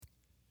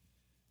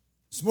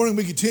This morning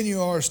we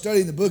continue our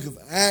study in the book of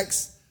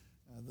Acts,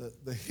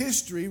 the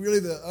history, really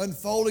the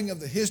unfolding of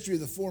the history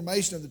of the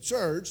formation of the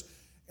church.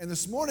 And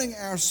this morning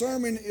our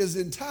sermon is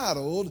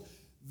entitled,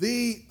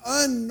 The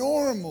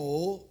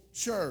UnNormal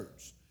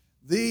Church.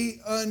 The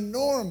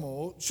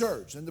UnNormal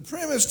Church. And the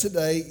premise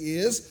today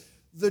is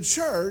the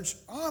church,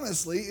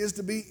 honestly, is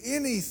to be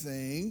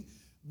anything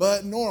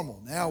but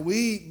normal. Now,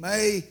 we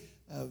may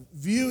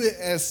view it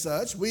as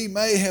such. We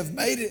may have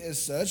made it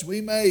as such. We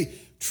may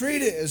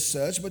treat it as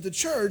such. But the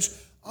church,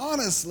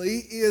 honestly,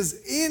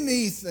 is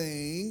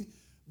anything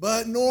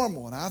but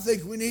normal. And I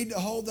think we need to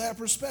hold that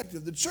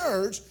perspective. The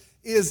church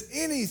is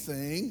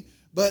anything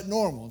but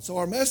normal. And so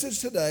our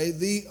message today,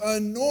 the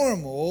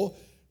UnNormal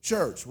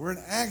Church. We're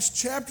in Acts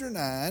chapter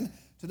 9,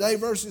 today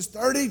verses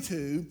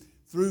 32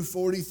 through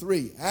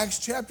 43. Acts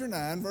chapter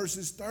 9,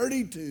 verses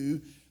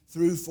 32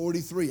 through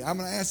 43. I'm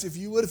going to ask if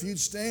you'd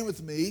stand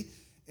with me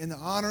in the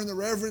honor and the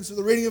reverence of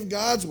the reading of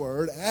God's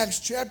Word.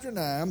 Acts chapter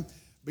 9,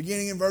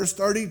 beginning in verse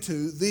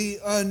 32, the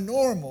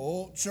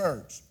UnNormal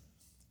Church.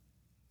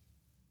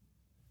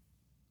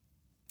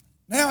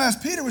 Now, as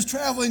Peter was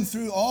traveling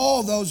through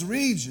all those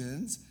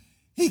regions,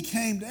 he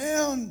came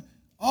down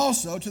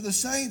also to the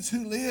saints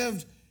who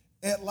lived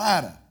at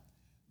Lydda.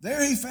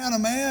 There he found a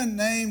man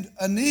named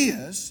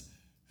Aeneas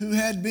who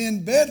had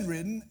been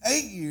bedridden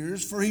 8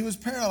 years, for he was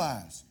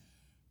paralyzed.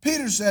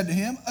 Peter said to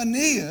him,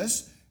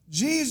 Aeneas,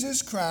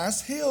 Jesus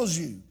Christ heals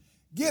you.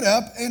 Get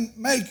up and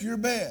make your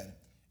bed.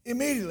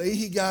 Immediately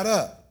he got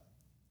up.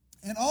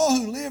 And all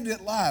who lived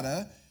at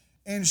Lydda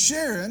and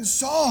Sharon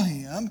saw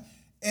him,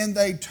 and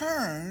they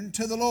turned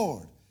to the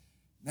Lord.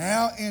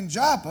 Now in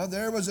Joppa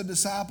there was a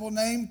disciple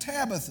named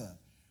Tabitha,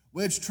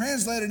 which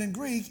translated in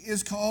Greek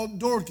is called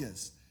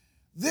Dorcas.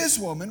 This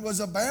woman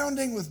was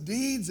abounding with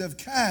deeds of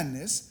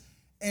kindness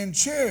and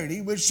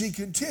charity, which she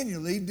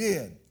continually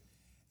did.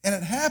 And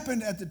it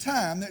happened at the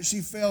time that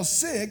she fell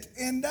sick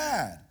and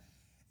died.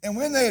 And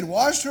when they had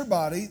washed her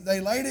body, they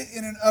laid it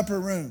in an upper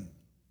room.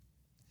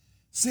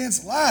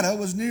 Since Lydda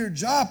was near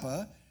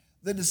Joppa,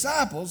 the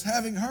disciples,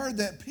 having heard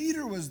that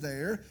Peter was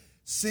there,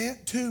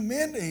 sent 2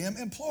 men to him,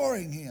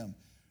 imploring him,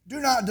 do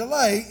not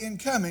delay in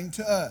coming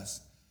to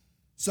us.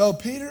 So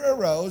Peter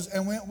arose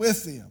and went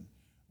with them.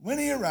 When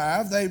he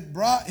arrived, they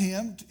brought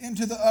him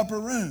into the upper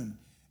room,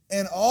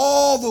 and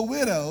all the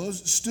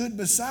widows stood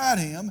beside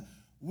him,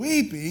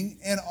 weeping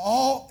and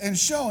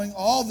showing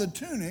all the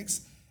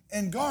tunics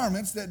and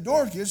garments that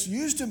Dorcas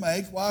used to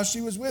make while she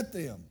was with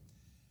them.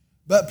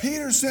 But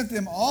Peter sent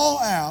them all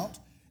out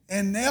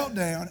and knelt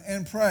down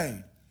and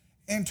prayed.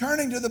 And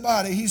turning to the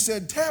body, he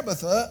said,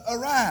 Tabitha,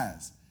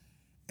 arise.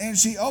 And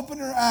she opened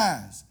her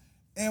eyes.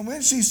 And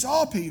when she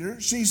saw Peter,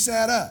 she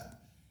sat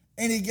up.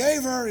 And he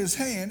gave her his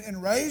hand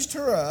and raised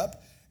her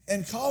up.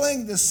 And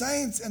calling the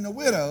saints and the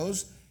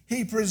widows,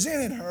 he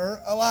presented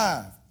her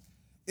alive.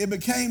 It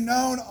became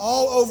known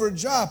all over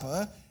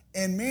Joppa,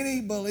 and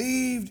many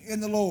believed in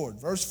the Lord.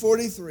 Verse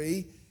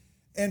 43,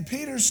 and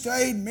Peter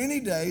stayed many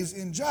days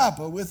in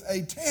Joppa with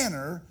a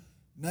tanner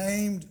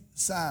named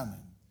Simon.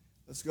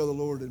 Let's go to the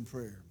Lord in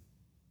prayer.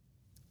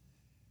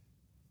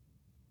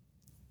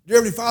 Dear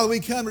Heavenly Father, we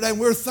come today and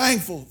we're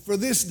thankful for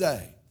this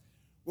day.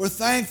 We're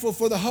thankful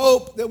for the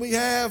hope that we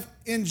have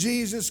in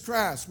Jesus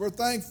Christ. We're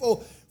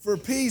thankful for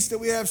peace that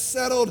we have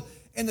settled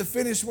in the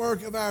finished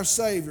work of our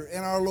Savior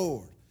and our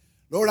Lord.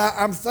 Lord,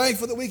 I'm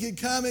thankful that we could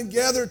come and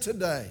gather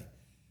today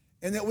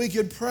and that we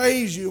could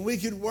praise you and we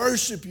could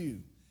worship you.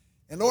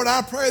 And Lord,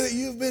 I pray that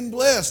you've been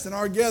blessed in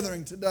our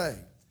gathering today.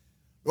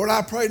 Lord,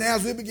 I pray now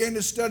as we begin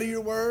to study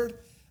your word,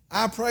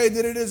 I pray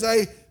that it is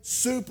a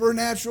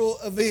supernatural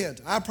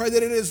event. I pray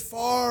that it is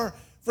far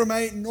from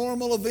a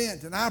normal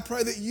event. And I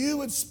pray that you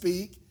would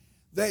speak,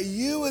 that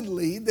you would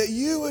lead, that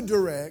you would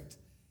direct.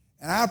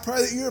 And I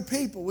pray that your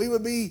people, we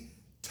would be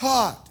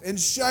taught and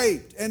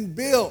shaped and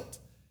built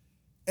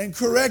and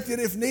corrected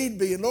if need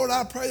be. And Lord,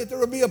 I pray that there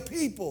will be a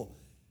people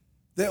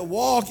that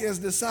walk as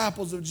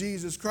disciples of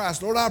Jesus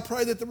Christ. Lord, I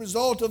pray that the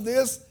result of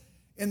this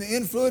and the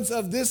influence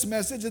of this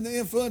message and the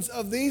influence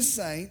of these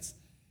saints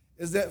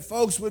is that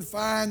folks would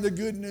find the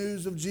good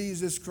news of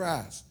Jesus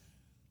Christ.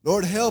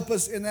 Lord, help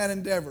us in that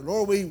endeavor.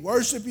 Lord, we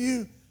worship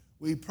you,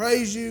 we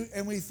praise you,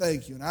 and we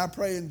thank you. And I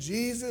pray in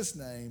Jesus'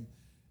 name,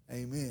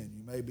 amen.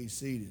 You may be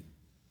seated.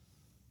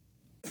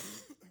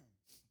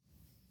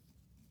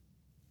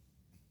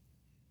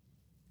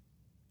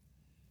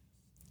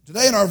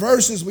 Today in our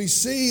verses, we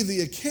see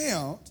the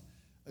account,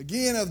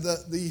 again, of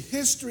the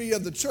history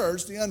of the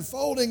church, the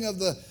unfolding of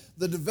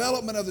the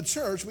development of the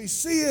church. We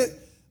see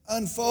it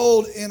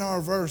unfold in our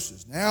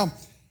verses. Now,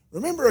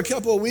 remember a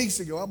couple of weeks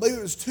ago, I believe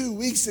it was 2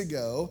 weeks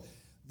ago,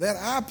 that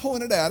I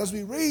pointed out, as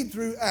we read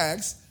through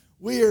Acts,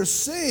 we are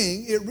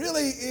seeing it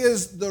really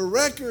is the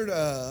record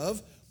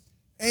of,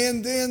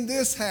 and then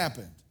this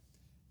happened,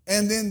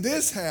 and then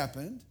this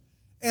happened,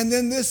 and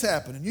then this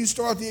happened. And you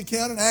start the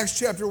account in Acts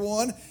chapter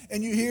 1,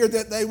 and you hear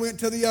that they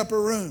went to the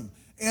upper room.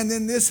 And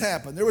then this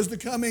happened. There was the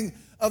coming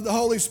of the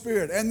Holy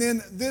Spirit. And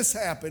then this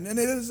happened. And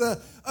it is an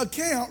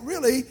account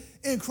really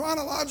in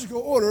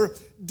chronological order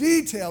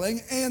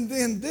detailing, and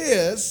then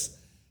this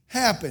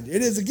happened.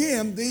 It is,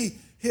 again, the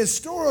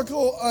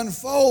historical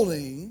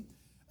unfolding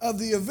of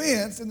the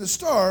events in the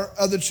start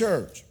of the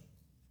church.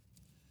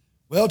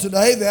 Well,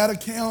 today that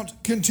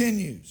account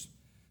continues.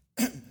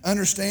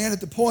 Understand,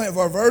 at the point of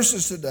our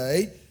verses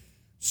today,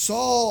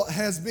 Saul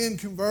has been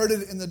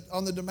converted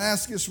on the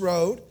Damascus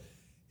road.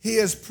 He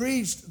has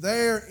preached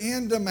there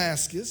in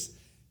Damascus.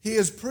 He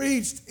has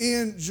preached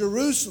in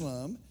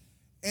Jerusalem.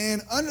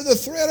 And under the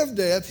threat of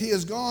death, he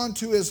has gone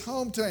to his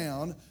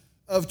hometown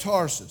of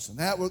Tarsus. And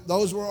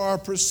those were our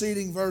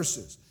preceding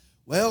verses.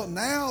 Well,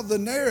 now the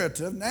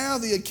narrative, now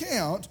the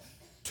account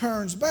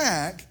turns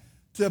back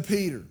to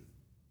Peter.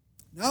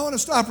 Now I want to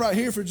stop right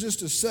here for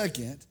just a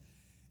second.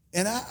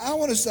 And I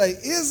want to say,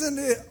 isn't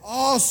it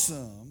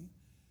awesome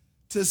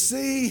to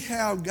see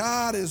how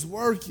God is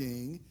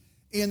working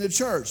in the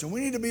church? And we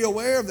need to be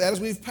aware of that as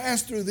we've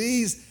passed through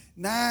these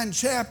 9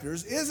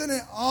 chapters. Isn't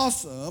it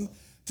awesome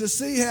to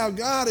see how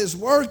God is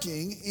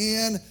working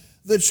in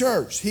the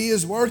church? He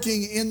is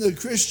working in the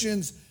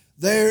Christians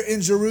there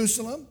in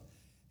Jerusalem.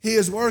 He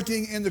is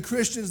working in the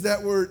Christians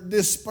that were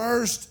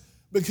dispersed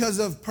because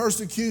of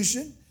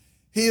persecution.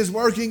 He is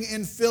working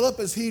in Philip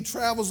as he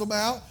travels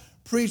about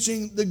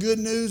preaching the good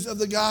news of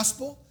the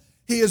gospel.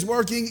 He is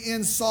working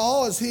in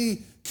Saul as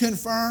he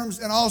confirms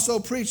and also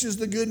preaches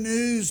the good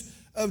news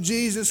of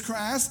Jesus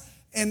Christ.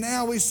 And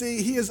now we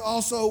see he is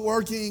also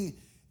working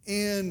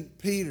in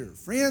Peter.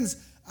 Friends,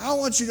 I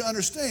want you to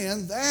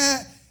understand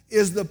that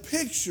is the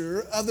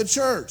picture of the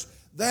church.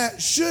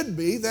 That should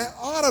be, that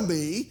ought to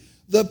be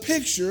the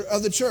picture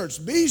of the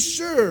church. Be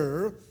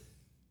sure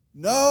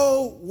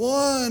no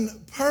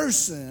one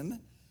person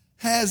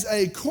has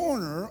a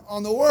corner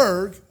on the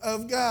work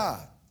of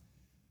God.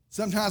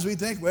 Sometimes we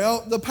think,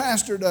 well, the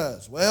pastor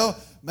does. Well,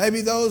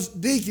 maybe those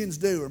deacons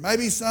do, or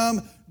maybe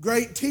some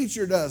great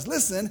teacher does.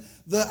 Listen,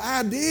 the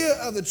idea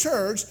of the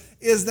church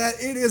is that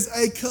it is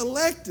a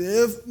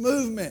collective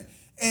movement,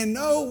 and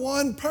no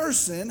one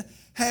person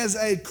has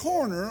a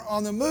corner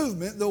on the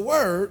movement, the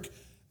work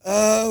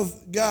of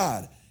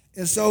God.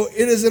 And so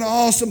it is an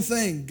awesome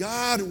thing.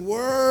 God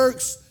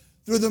works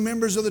through the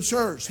members of the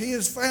church. He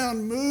is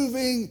found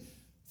moving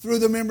through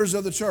the members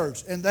of the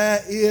church, and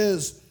that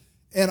is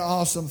an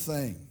awesome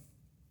thing.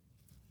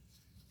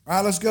 All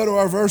right, let's go to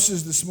our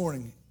verses this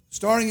morning,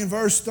 starting in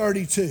verse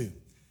 32.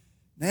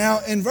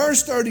 Now, in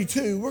verse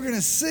 32, we're going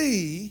to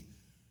see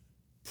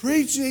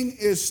preaching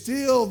is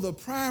still the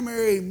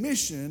primary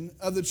mission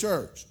of the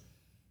church.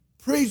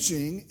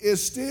 Preaching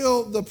is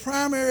still the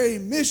primary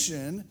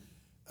mission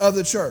of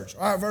the church.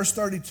 All right, verse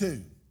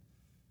 32.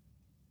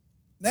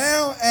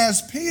 Now,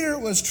 as Peter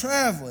was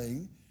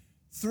traveling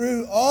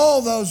through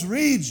all those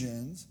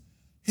regions,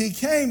 he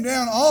came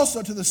down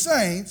also to the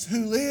saints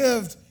who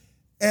lived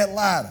at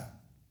Lydda.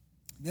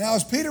 Now,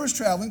 as Peter was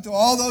traveling through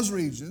all those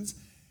regions,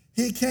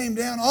 he came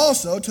down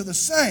also to the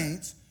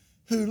saints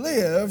who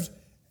lived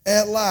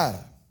at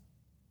Lydda.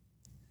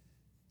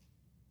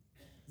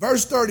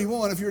 Verse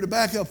 31, if you were to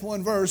back up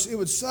one verse, it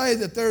would say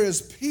that there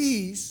is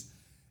peace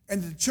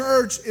and the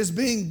church is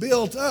being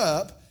built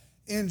up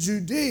in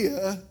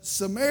Judea,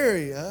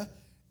 Samaria,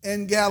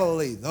 and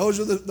Galilee. Those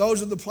are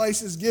the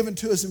places given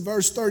to us in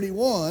verse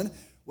 31.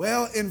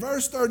 Well, in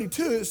verse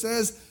 32, it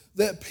says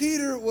that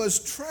Peter was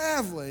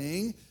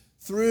traveling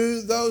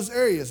through those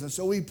areas. And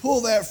so we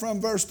pull that from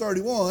verse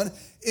 31.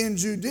 In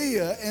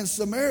Judea and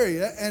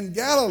Samaria and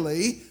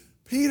Galilee,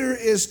 Peter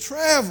is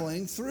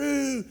traveling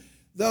through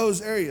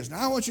those areas.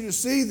 Now I want you to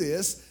see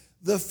this.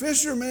 The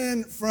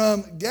fisherman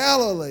from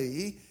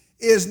Galilee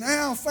is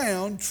now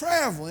found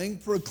traveling,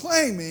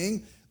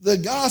 proclaiming the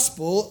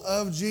gospel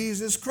of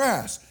Jesus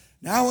Christ.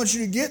 Now I want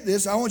you to get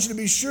this. I want you to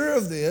be sure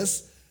of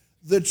this.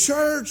 The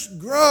church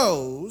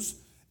grows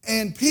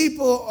and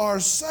people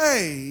are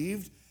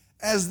saved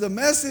as the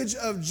message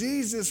of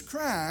Jesus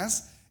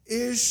Christ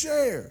is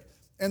shared.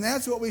 And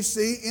that's what we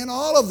see in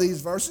all of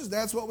these verses.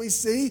 That's what we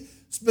see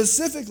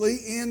specifically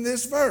in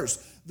this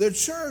verse. The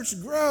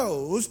church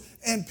grows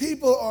and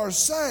people are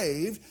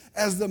saved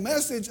as the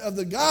message of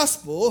the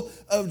gospel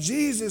of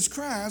Jesus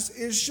Christ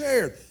is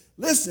shared.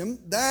 Listen,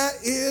 that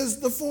is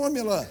the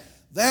formula.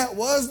 That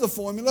was the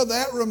formula.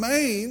 That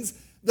remains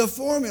the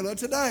formula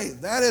today.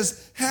 That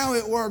is how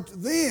it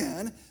worked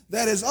then.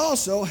 That is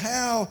also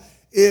how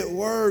it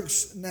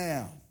works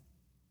now.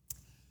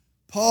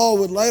 Paul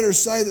would later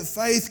say that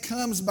faith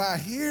comes by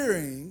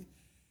hearing,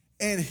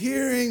 and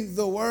hearing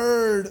the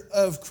word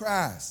of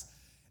Christ.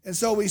 And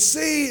so we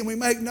see, and we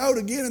make note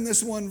again in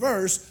this one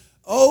verse,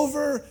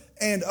 over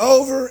and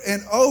over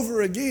and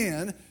over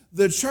again,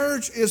 the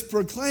church is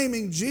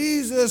proclaiming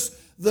Jesus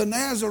the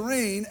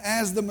Nazarene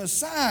as the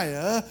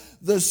Messiah,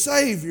 the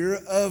Savior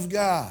of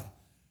God.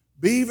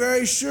 Be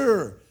very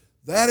sure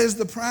that is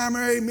the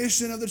primary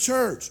mission of the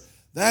church.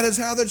 That is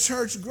how the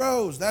church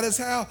grows. That is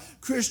how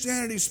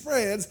Christianity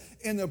spreads,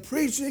 in the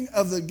preaching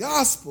of the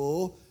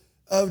gospel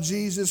of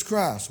Jesus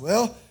Christ.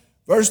 Well,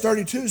 verse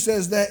 32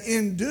 says that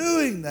in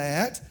doing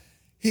that,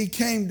 he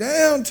came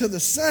down to the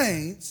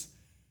saints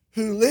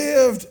who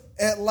lived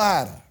at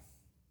Lydda.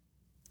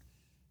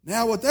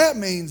 Now, what that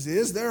means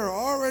is there are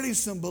already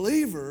some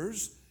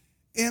believers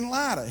in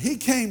Lydda. He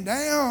came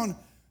down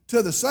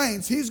to the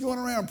saints. He's going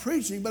around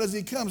preaching, but as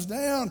he comes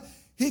down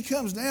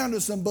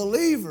to some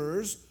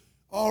believers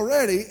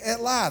already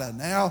at Lydda.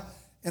 Now,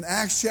 in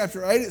Acts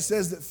chapter 8, it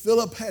says that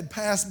Philip had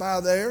passed by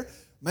there.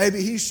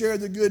 Maybe he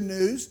shared the good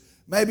news.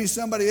 Maybe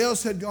somebody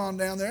else had gone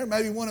down there.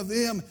 Maybe one of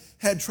them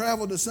had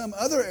traveled to some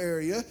other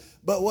area.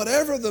 But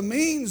whatever the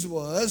means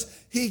was,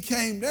 he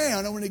came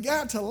down. And when he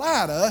got to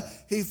Lydda,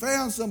 he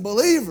found some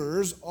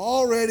believers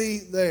already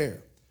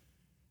there.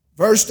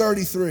 Verse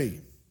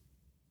 33.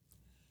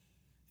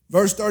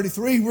 Verse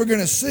 33, we're going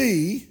to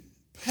see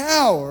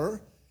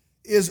power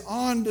is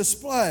on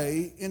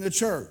display in the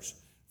church.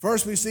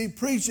 First, we see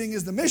preaching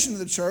is the mission of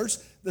the church.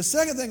 The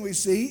second thing we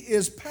see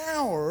is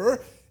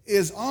power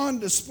is on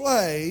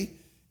display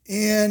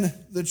in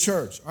the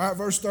church. All right,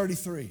 verse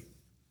 33.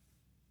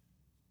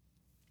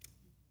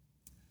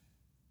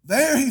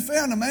 There he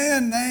found a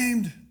man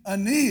named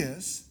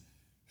Aeneas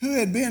who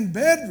had been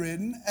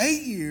bedridden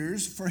 8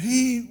 years, for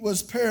he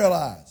was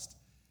paralyzed.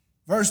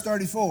 Verse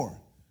 34.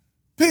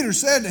 Peter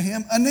said to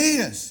him,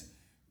 Aeneas,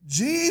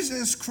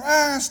 Jesus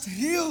Christ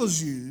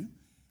heals you.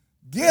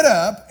 Get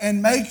up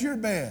and make your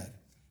bed.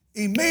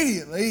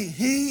 Immediately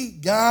he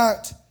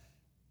got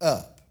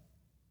up.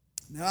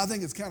 Now I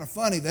think it's kind of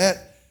funny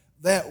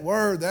that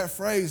word, that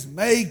phrase,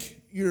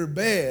 make your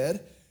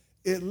bed,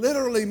 it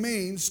literally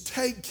means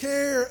take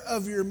care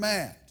of your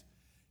mat.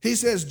 He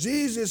says,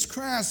 Jesus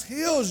Christ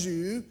heals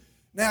you.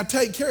 Now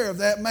take care of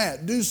that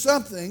mat. Do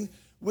something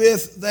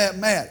with that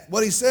mat.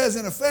 What he says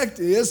in effect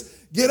is,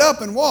 get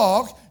up and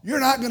walk. You're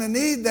not going to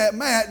need that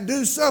mat.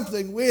 Do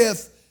something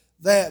with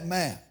that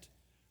mat.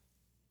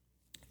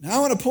 Now I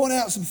want to point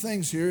out some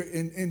things here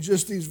in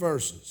just these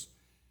verses.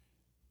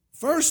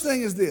 First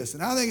thing is this,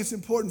 and I think it's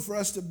important for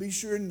us to be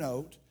sure and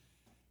note.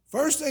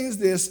 First thing is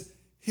this,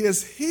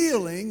 his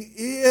healing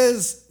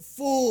is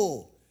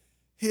full.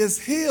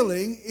 His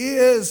healing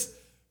is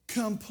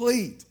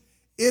complete.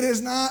 It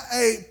is not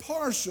a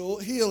partial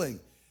healing.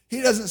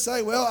 He doesn't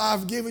say, well,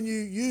 I've given you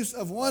use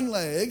of one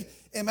leg,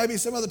 and maybe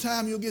some other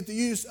time you'll get the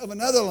use of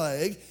another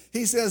leg.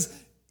 He says,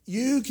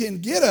 you can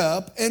get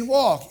up and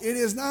walk. It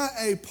is not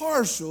a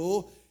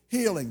partial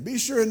healing. Be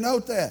sure and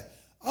note that.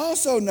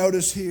 Also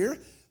notice here,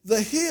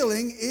 the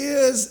healing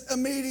is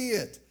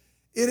immediate.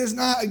 It is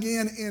not,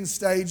 again, in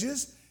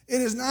stages.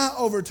 It is not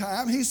over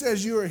time. He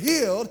says you are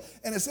healed,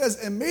 and it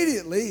says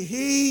immediately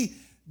he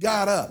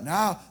got up.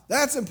 Now,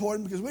 that's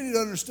important because we need to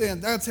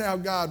understand that's how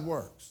God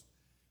works.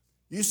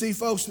 You see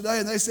folks today,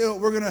 and they say, well,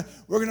 we're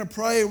going to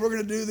pray, and we're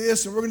going to do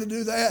this, and we're going to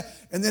do that,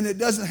 and then it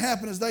doesn't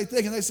happen as they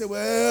think, and they say,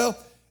 well,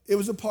 it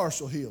was a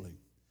partial healing.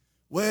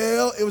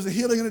 Well, it was a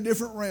healing in a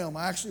different realm.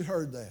 I actually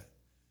heard that.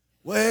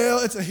 Well,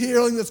 it's a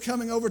healing that's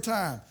coming over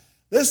time.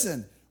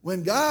 Listen,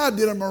 when God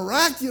did a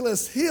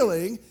miraculous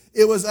healing,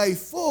 it was a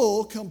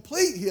full,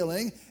 complete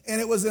healing,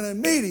 and it was an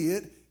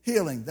immediate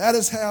healing. That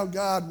is how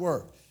God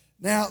worked.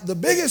 Now, the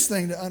biggest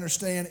thing to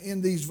understand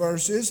in these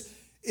verses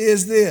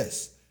is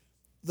this.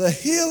 The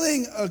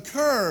healing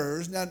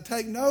occurs, now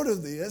take note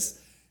of this,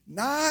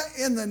 not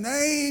in the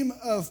name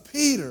of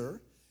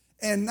Peter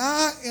and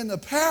not in the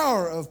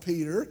power of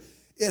Peter.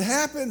 It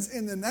happens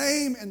in the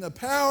name and the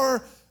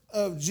power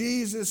of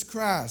Jesus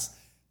Christ.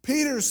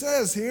 Peter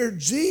says here,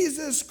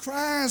 Jesus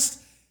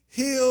Christ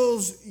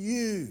heals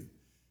you.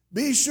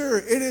 Be sure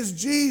it is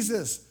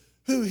Jesus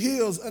who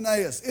heals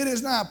Aeneas. It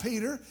is not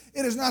Peter.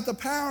 It is not the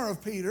power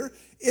of Peter.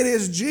 It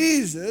is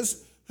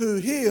Jesus who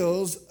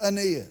heals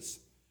Aeneas.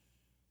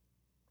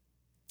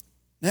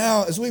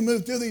 Now, as we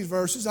move through these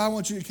verses, I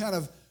want you to kind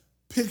of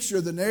picture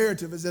the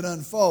narrative as it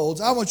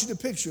unfolds. I want you to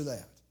picture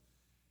that.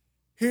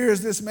 Here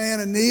is this man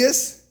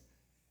Aeneas,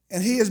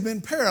 and he has been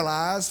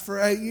paralyzed for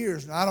 8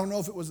 years. Now, I don't know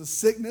if it was a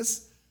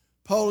sickness,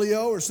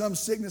 polio, or some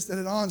sickness that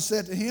had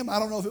onset to him. I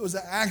don't know if it was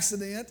an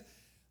accident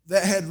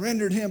that had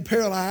rendered him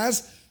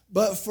paralyzed.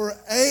 But for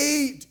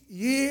 8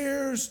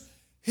 years,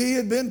 he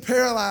had been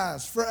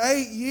paralyzed. For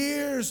 8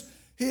 years,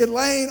 he had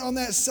lain on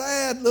that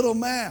sad little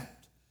mat.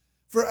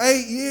 For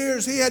 8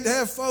 years, he had to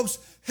have folks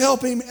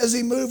help him as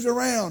he moved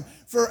around.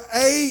 For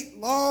 8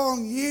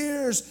 long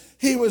years,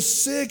 he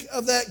was sick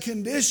of that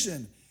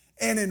condition.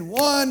 And in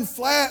one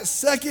flat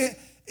second,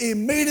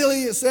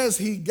 immediately it says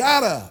he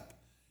got up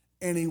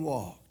and he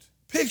walked.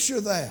 Picture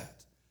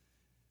that.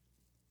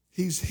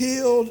 He's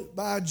healed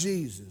by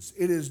Jesus.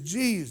 It is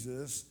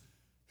Jesus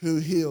who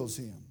heals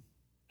him.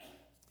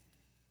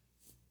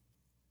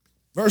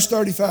 Verse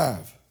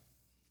 35.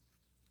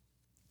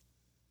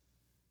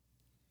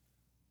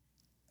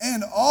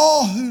 And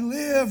all who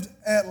lived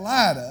at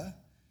Lydda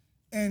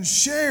and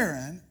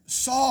Sharon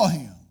saw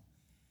him,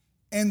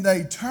 and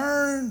they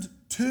turned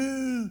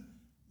to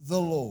the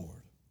Lord.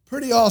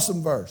 Pretty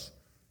awesome verse.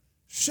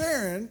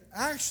 Sharon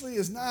actually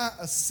is not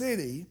a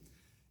city,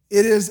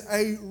 it is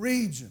a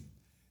region.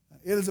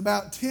 It is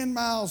about 10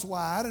 miles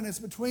wide, and it's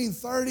between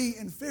 30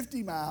 and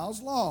 50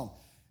 miles long.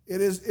 It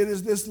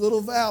is this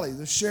little valley,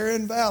 the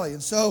Sharon Valley.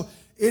 And so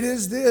it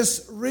is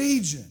this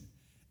region.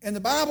 And the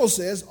Bible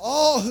says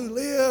all who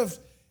lived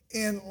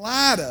in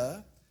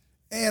Lydda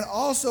and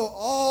also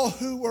all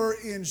who were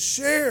in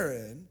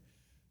Sharon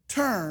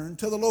turned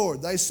to the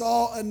Lord. They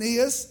saw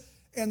Aeneas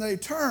and they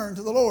turned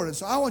to the Lord. And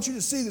so I want you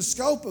to see the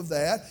scope of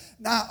that.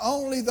 Not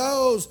only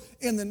those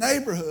in the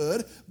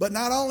neighborhood, but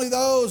not only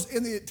those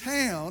in the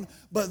town,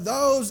 but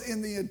those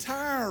in the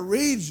entire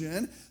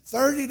region,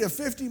 30 to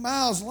 50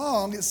 miles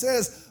long. It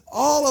says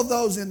all of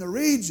those in the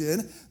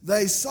region,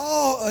 they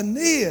saw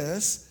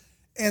Aeneas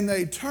and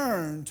they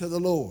turned to the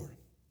Lord.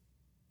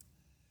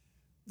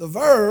 The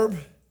verb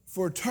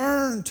for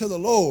turn to the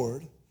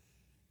Lord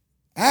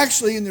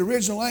actually in the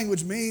original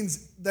language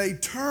means they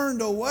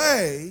turned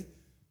away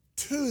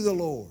to the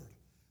Lord.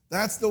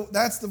 That's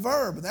the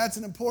verb, and that's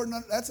an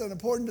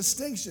important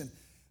distinction.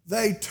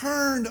 They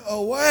turned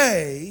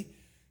away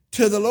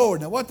to the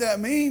Lord. Now what that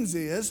means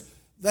is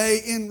they,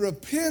 in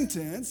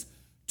repentance,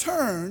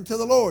 turned to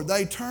the Lord.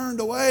 They turned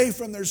away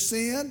from their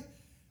sin.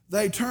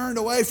 They turned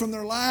away from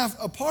their life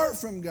apart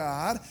from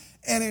God.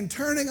 And in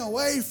turning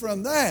away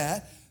from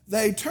that,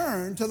 they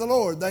turned to the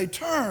Lord. They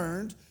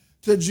turned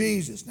to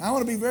Jesus. Now I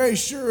want to be very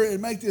sure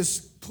and make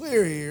this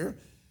clear here.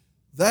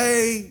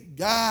 They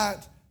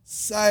got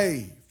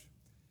saved.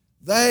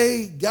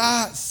 They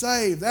got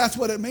saved. That's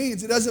what it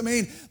means. It doesn't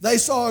mean they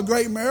saw a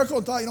great miracle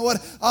and thought, you know what,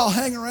 I'll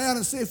hang around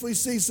and see if we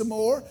see some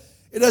more.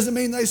 It doesn't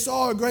mean they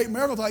saw a great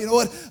miracle and thought, you know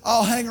what,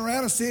 I'll hang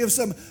around and see if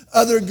some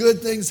other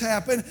good things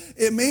happen.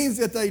 It means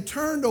that they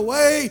turned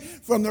away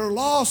from their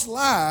lost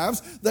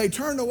lives, they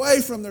turned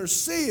away from their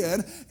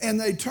sin, and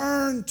they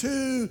turned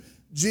to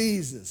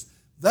Jesus.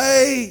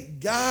 They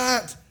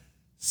got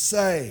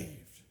saved.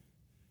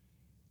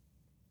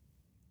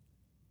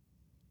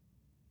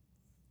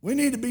 We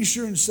need to be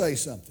sure and say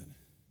something.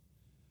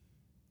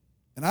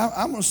 And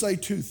I'm going to say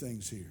two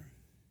things here.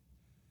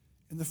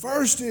 And the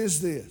first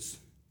is this.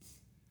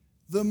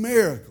 The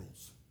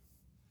miracles,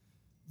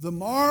 the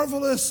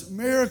marvelous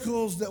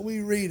miracles that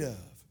we read of,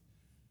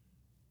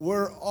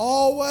 were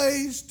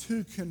always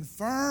to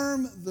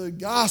confirm the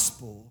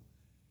gospel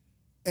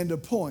and to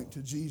point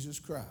to Jesus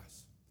Christ.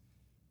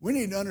 We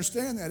need to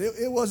understand that.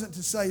 It wasn't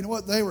to say, you know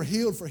what, they were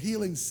healed for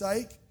healing's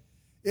sake.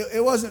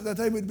 It wasn't that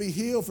they would be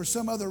healed for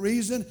some other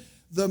reason.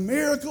 The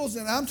miracles,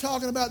 and I'm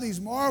talking about these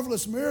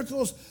marvelous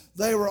miracles,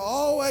 they were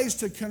always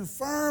to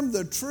confirm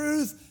the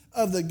truth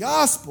of the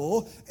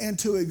gospel and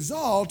to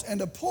exalt and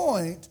to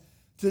point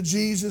to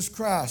Jesus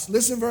Christ.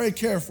 Listen very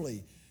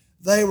carefully.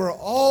 They were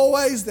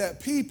always that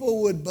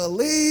people would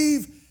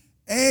believe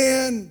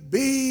and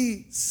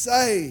be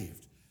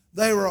saved.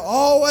 They were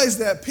always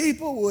that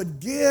people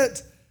would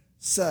get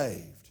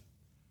saved.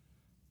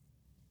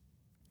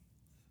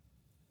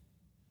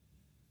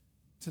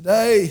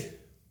 Today,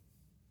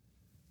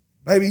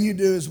 maybe you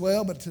do as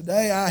well, but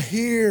today I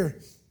hear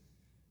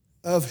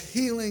of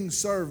healing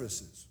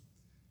services.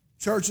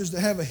 Churches that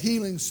have a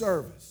healing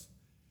service,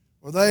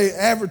 where they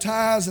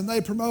advertise and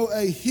they promote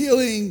a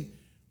healing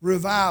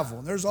revival.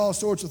 And there's all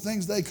sorts of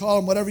things they call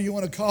them, whatever you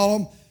want to call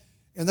them.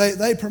 And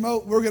they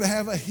promote, we're going to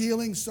have a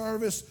healing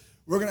service.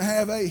 We're going to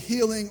have a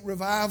healing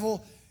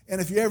revival. And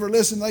if you ever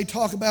listen, they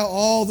talk about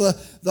all the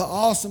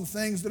awesome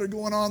things that are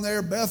going on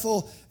there.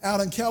 Bethel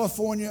out in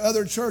California,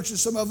 other churches,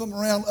 some of them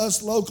around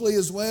us locally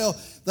as well.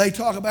 They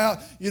talk about,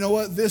 you know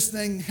what, this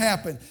thing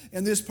happened,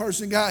 and this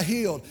person got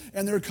healed,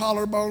 and their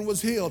collarbone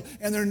was healed,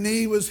 and their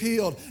knee was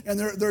healed, and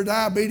their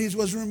diabetes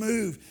was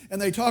removed.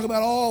 And they talk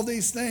about all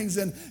these things,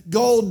 and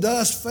gold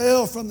dust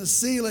fell from the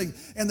ceiling,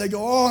 and they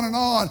go on and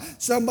on.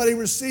 Somebody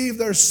received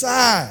their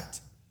sight.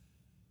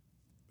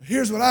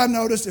 Here's what I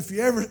noticed. If you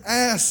ever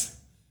ask,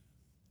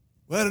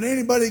 well, did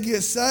anybody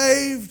get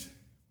saved?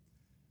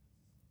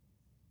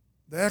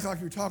 They act like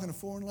you're talking a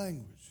foreign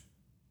language.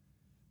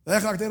 They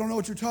act like they don't know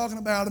what you're talking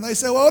about. And they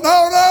say, well,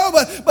 no,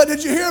 but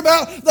did you hear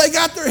about, they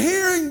got their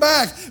hearing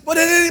back. But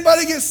did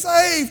anybody get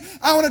saved?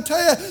 I want to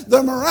tell you,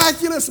 the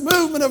miraculous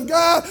movement of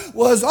God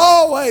was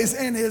always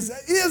and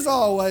is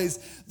always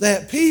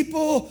that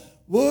people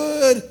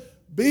would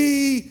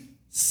be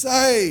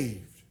saved.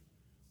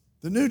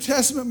 The New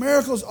Testament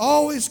miracles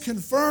always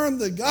confirm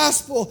the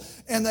gospel,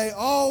 and they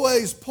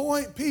always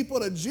point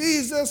people to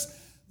Jesus,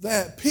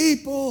 that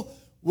people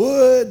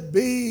would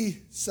be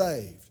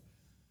saved.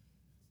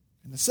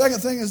 And the second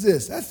thing is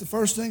this. That's the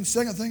first thing.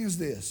 Second thing is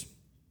this.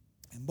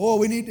 And boy,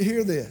 we need to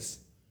hear this.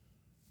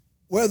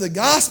 Where the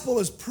gospel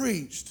is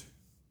preached,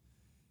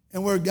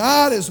 and where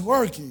God is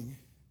working,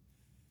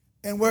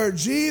 and where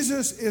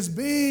Jesus is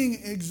being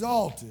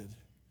exalted,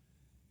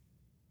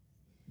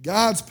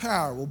 God's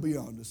power will be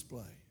on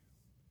display.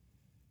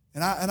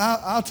 And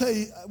I'll tell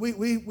you,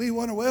 we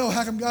wonder, well,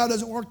 how come God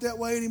doesn't work that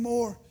way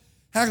anymore?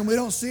 How come we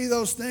don't see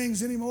those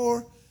things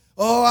anymore?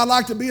 Oh, I'd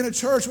like to be in a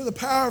church where the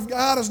power of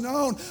God is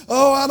known.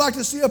 Oh, I'd like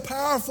to see a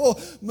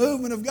powerful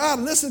movement of God.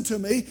 Listen to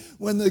me.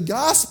 When the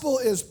gospel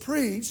is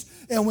preached,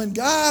 and when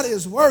God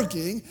is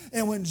working,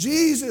 and when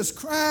Jesus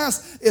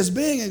Christ is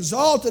being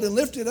exalted and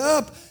lifted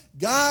up,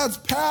 God's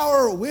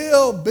power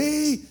will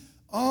be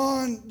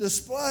on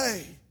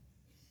display.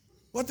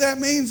 What that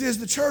means is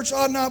the church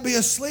ought not be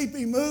a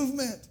sleepy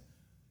movement.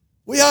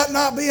 We ought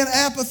not be an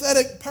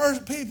apathetic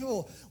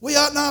people. We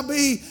ought not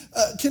be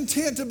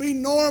content to be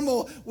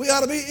normal. We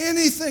ought to be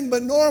anything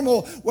but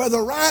normal, where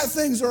the right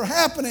things are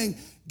happening.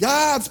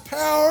 God's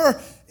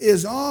power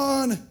is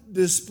on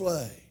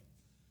display.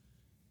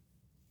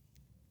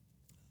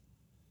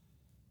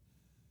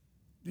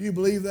 Do you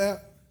believe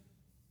that?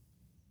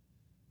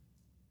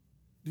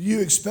 Do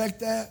you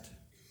expect that?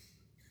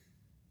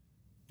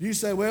 Do you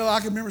say, well, I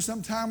can remember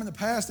some time in the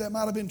past that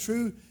might have been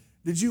true?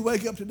 Did you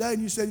wake up today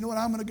and you say, you know what,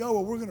 I'm going to go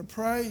where we're going to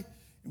pray,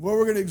 and where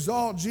we're going to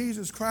exalt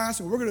Jesus Christ,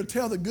 and we're going to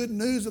tell the good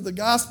news of the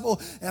gospel,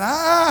 and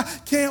I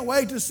can't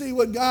wait to see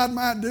what God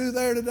might do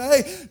there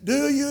today?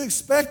 Do you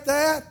expect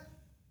that?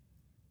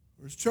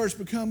 Or has church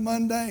become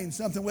mundane?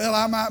 Something, well,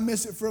 I might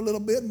miss it for a little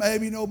bit,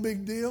 maybe, no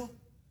big deal.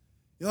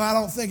 You know, I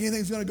don't think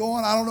anything's going to go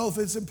on. I don't know if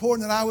it's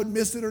important that I would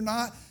miss it or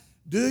not.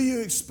 Do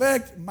you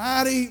expect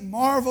mighty,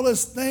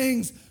 marvelous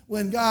things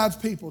when God's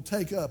people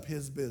take up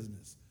His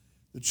business?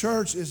 The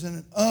church is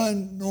an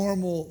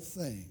unnormal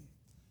thing.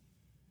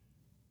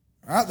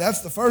 All right,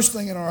 that's the first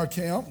thing in our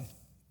account.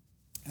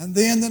 And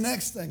then the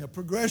next thing, a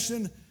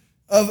progression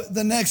of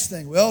the next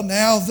thing. Well,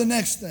 now the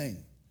next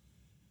thing.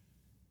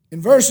 In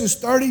verses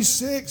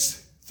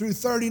 36 through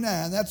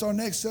 39, that's our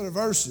next set of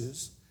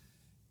verses.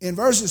 In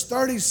verses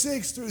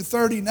 36 through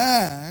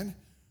 39,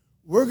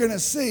 we're going to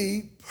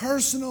see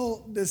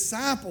personal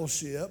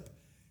discipleship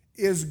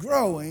is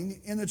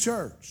growing in the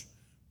church.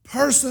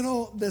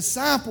 Personal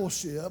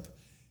discipleship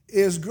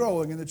is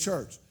growing in the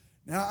church.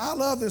 Now, I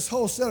love this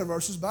whole set of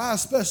verses, but I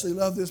especially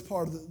love this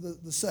part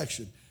of the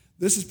section.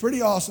 This is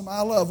pretty awesome.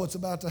 I love what's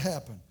about to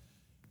happen.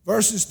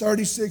 Verses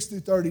 36 through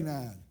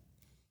 39.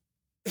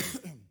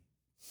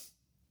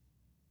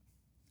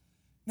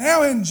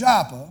 Now in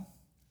Joppa,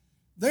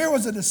 there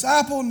was a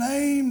disciple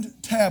named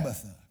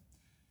Tabitha,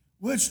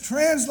 which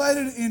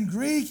translated in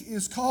Greek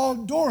is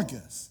called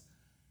Dorcas.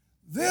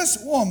 This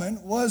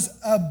woman was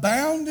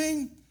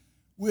abounding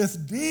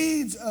with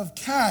deeds of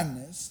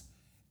kindness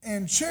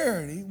and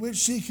charity, which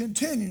she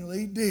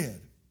continually did.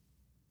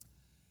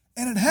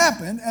 And it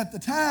happened at the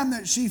time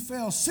that she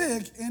fell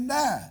sick and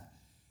died.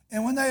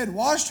 And when they had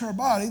washed her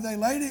body, they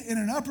laid it in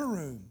an upper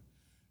room.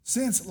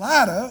 Since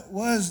Lydda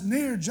was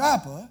near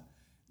Joppa,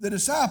 the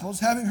disciples,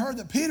 having heard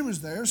that Peter was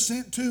there,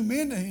 sent 2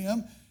 men to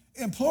him,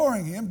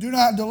 imploring him, do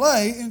not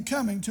delay in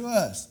coming to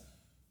us.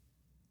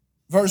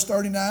 Verse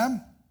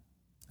 39,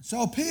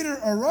 so Peter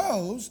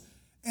arose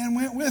and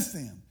went with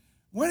them.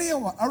 When he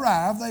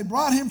arrived, they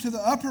brought him to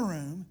the upper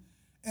room,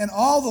 and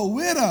all the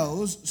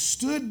widows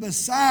stood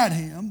beside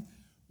him,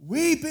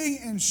 weeping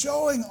and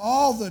showing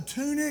all the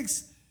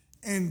tunics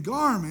and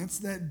garments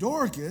that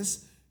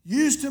Dorcas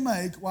used to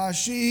make while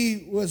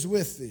she was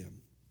with them.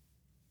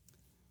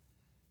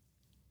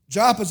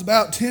 Joppa's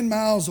about 10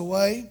 miles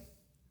away.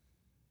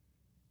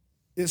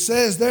 It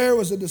says there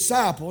was a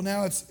disciple.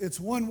 Now, it's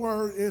one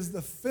word, is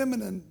the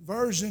feminine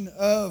version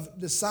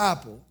of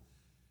disciple.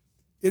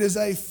 It is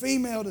a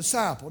female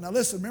disciple. Now,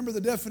 listen, remember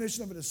the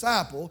definition of a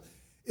disciple.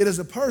 It is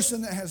a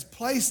person that has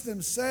placed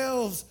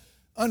themselves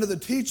under the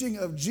teaching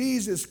of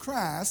Jesus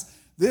Christ.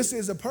 This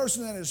is a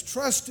person that has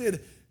trusted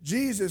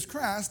Jesus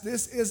Christ.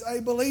 This is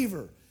a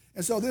believer.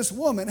 And so this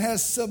woman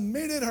has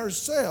submitted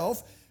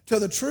herself to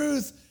the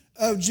truth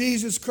of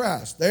Jesus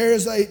Christ. There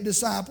is a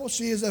disciple.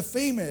 She is a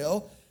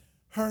female.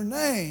 Her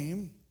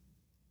name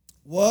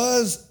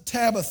was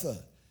Tabitha.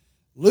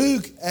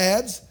 Luke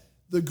adds,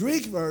 the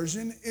Greek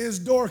version is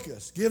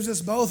Dorcas. Gives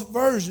us both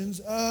versions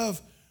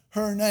of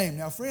her name.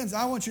 Now, friends,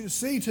 I want you to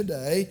see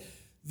today,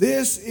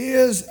 this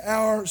is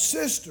our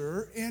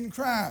sister in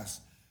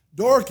Christ.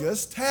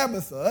 Dorcas,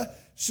 Tabitha,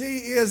 she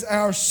is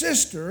our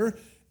sister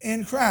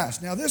in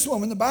Christ. Now, this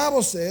woman, the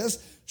Bible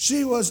says,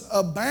 she was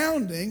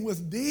abounding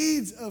with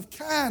deeds of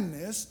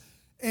kindness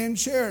and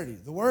charity.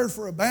 The word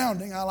for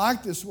abounding, I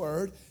like this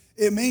word.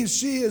 It means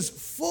she is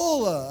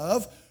full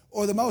of,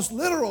 or the most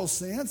literal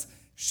sense,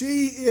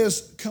 she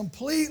is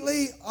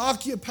completely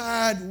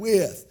occupied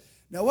with.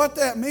 Now, what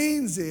that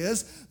means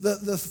is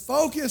the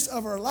focus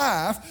of her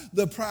life,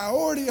 the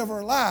priority of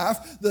her life,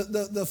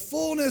 the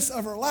fullness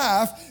of her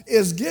life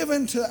is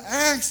given to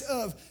acts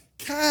of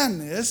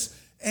kindness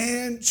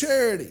and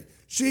charity.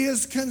 She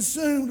is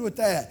consumed with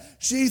that.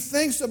 She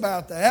thinks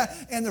about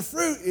that, and the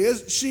fruit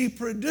is she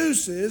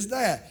produces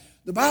that.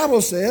 The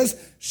Bible says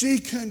she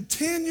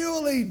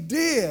continually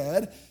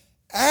did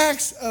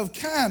acts of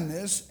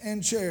kindness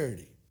and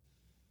charity.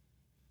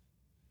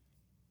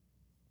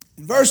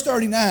 In verse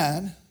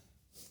 39,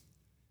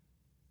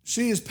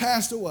 she has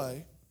passed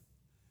away.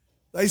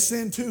 They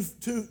send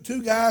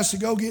two guys to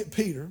go get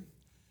Peter.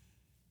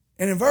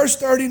 And in verse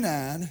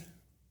 39,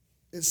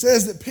 it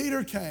says that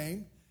Peter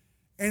came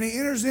and he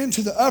enters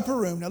into the upper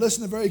room. Now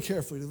listen very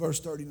carefully to verse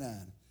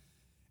 39.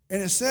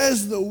 And it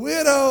says the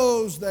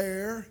widows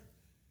there,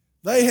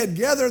 they had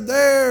gathered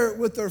there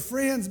with their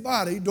friend's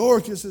body,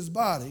 Dorcas's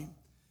body,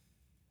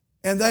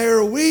 and they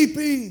are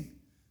weeping,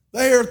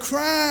 they are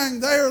crying,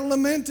 they are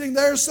lamenting,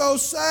 they're so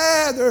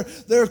sad,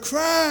 they're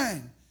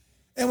crying.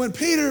 And when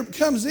Peter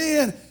comes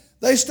in,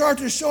 they start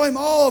to show him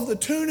all of the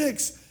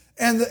tunics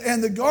and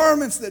the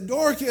garments that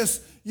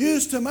Dorcas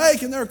used to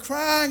make, and they're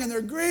crying and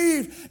they're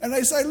grieved, and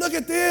they say, look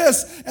at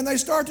this, and they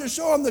start to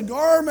show him the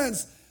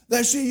garments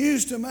that she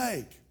used to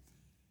make.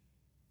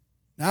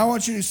 Now I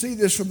want you to see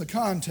this from the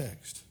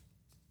context.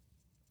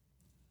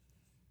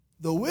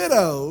 The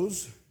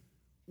widows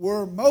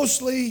were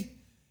mostly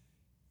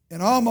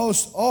and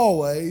almost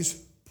always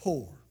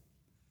poor.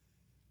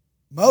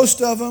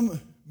 Most of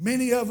them,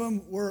 many of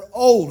them were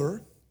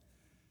older.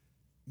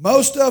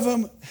 Most of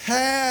them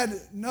had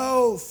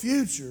no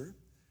future.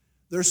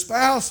 Their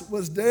spouse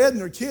was dead and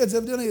their kids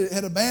evidently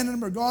had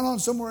abandoned them or gone on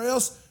somewhere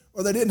else,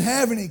 or they didn't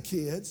have any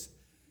kids.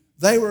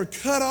 They were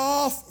cut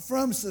off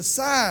from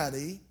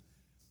society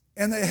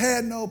and they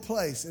had no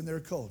place in their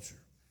culture.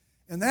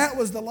 And that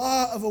was the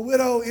law of a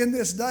widow in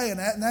this day,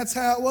 and that's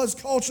how it was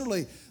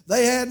culturally.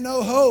 They had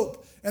no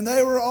hope, and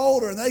they were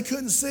older, and they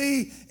couldn't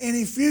see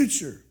any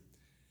future.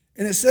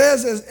 And it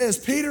says as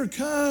Peter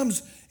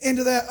comes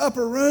into that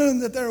upper room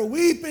that they're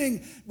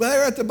weeping.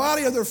 They're at the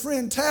body of their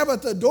friend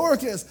Tabitha,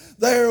 Dorcas.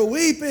 They're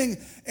weeping,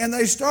 and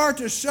they start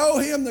to show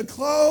him the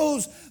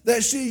clothes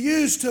that she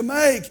used to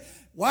make.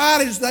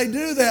 Why did they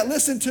do that?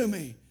 Listen to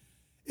me.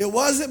 It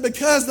wasn't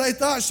because they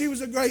thought she was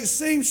a great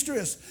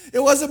seamstress. It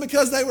wasn't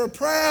because they were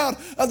proud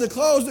of the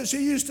clothes that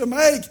she used to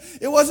make.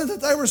 It wasn't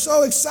that they were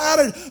so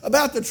excited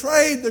about the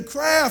trade, the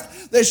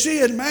craft that she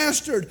had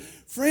mastered.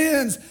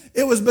 Friends,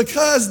 it was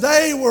because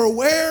they were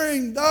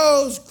wearing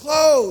those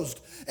clothes.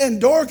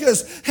 And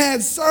Dorcas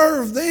had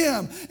served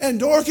them. And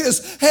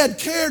Dorcas had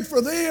cared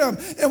for them.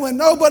 And when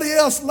nobody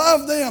else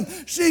loved them,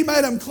 she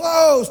made them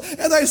clothes.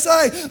 And they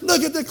say,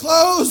 look at the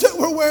clothes that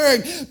we're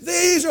wearing.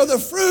 These are the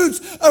fruits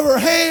of her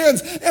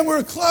hands. And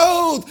we're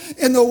clothed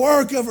in the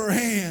work of her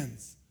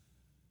hands.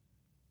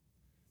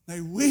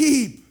 They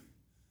weep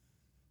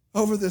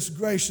over this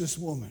gracious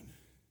woman.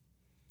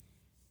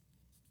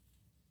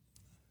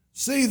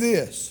 See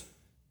this.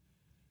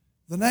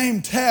 The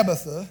name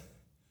Tabitha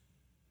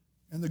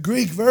and the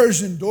Greek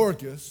version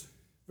Dorcas,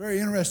 very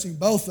interesting,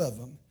 both of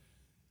them,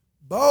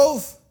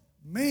 both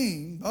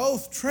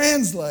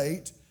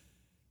translate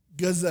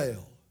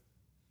gazelle.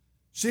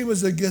 She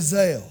was a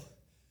gazelle.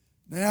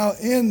 Now,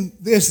 in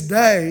this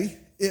day,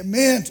 it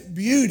meant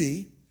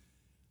beauty,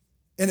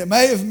 and it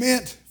may have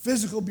meant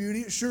physical beauty.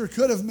 It sure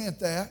could have meant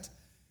that,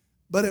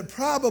 but it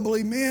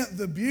probably meant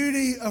the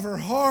beauty of her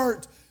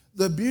heart,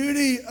 the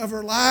beauty of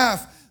her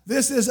life.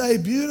 This is a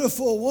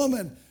beautiful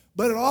woman.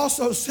 But it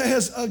also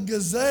says a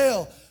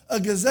gazelle. A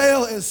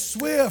gazelle is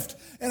swift,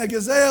 and a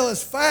gazelle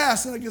is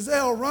fast, and a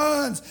gazelle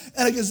runs,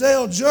 and a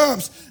gazelle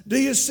jumps. Do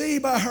you see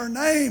by her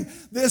name,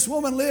 this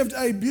woman lived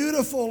a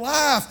beautiful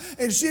life,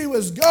 and she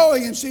was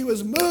going, and she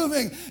was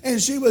moving,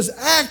 and she was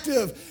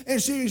active, and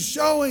she was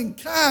showing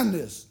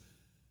kindness,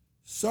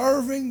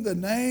 serving the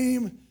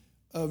name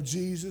of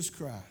Jesus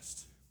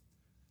Christ.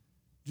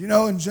 Do you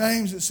know in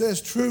James it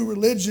says true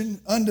religion,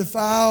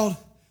 undefiled,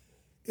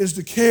 is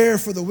to care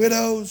for the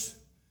widows?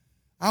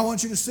 I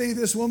want you to see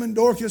this woman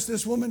Dorcas,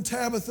 this woman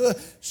Tabitha.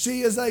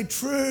 She is a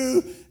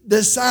true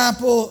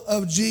disciple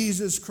of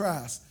Jesus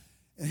Christ.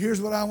 And here's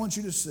what I want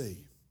you to see.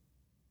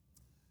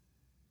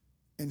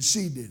 And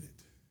she did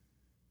it.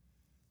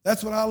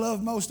 That's what I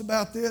love most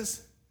about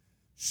this.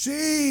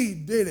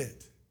 She did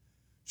it.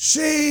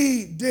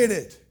 She did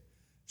it.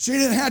 She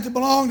didn't have to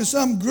belong to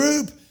some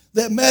group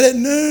that met at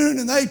noon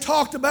and they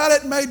talked about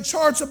it and made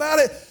charts about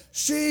it.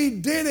 She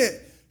did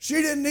it. She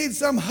didn't need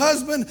some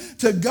husband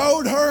to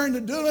goad her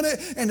into doing it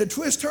and to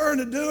twist her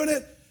into doing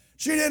it.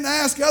 She didn't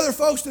ask other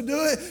folks to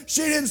do it.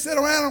 She didn't sit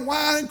around and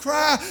whine and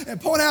cry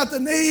and point out the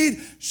need.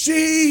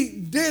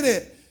 She did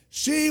it.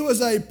 She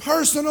was a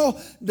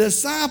personal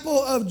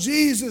disciple of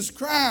Jesus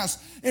Christ.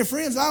 And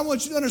friends, I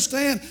want you to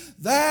understand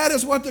that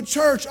is what the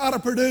church ought to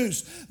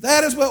produce.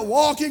 That is what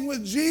walking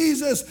with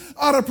Jesus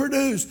ought to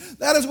produce.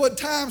 That is what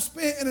time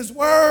spent in His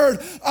Word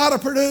ought to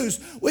produce.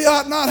 We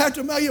ought not have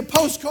to mail you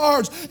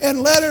postcards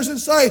and letters and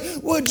say,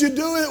 would you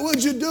do it?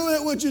 Would you do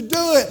it? Would you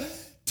do it?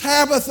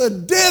 Tabitha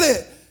did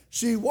it.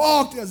 She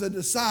walked as a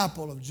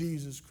disciple of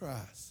Jesus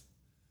Christ.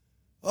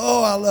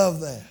 Oh, I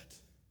love that.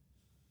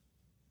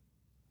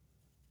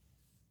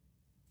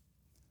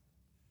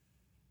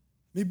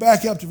 Let me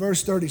back up to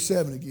verse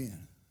 37 again.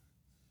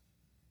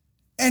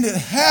 And it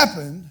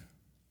happened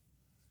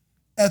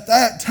at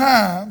that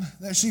time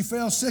that she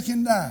fell sick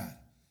and died.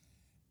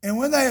 And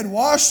when they had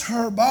washed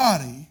her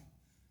body,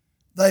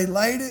 they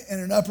laid it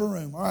in an upper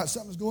room. All right,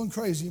 something's going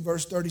crazy in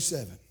verse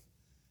 37.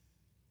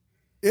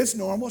 It's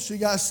normal. She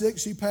got sick.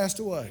 She passed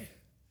away.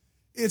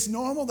 It's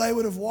normal. They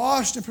would have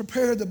washed and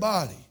prepared the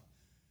body.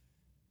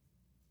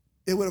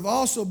 It would have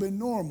also been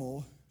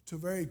normal to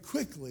very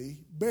quickly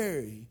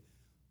bury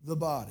the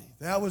body.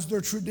 That was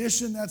their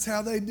tradition. That's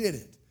how they did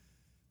it.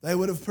 They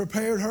would have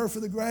prepared her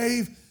for the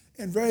grave,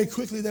 and very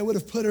quickly they would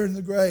have put her in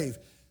the grave.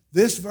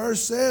 This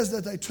verse says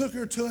that they took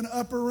her to an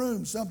upper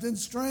room. Something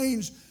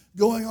strange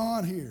going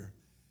on here.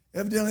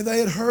 Evidently they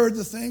had heard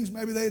the things.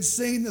 Maybe they had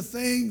seen the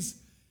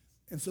things.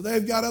 And so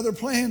they've got other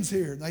plans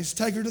here. They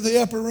take her to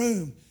the upper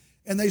room,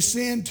 and they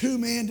send two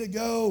men to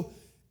go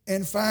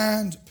and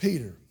find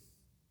Peter.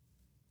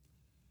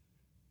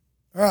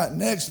 All right,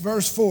 next,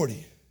 verse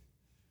 40.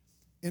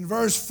 In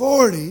verse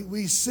 40,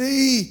 we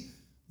see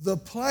the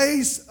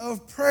place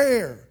of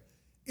prayer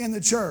in the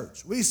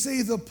church. We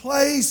see the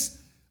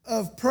place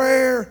of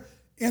prayer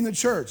in the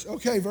church.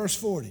 Okay, verse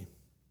 40.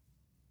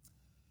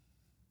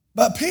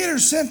 But Peter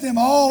sent them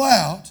all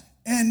out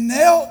and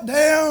knelt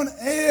down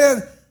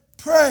and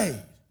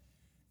prayed.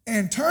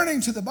 And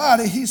turning to the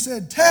body, he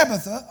said,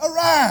 Tabitha,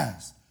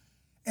 arise.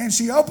 And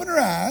she opened her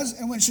eyes,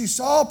 and when she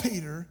saw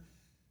Peter,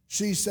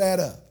 she sat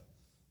up.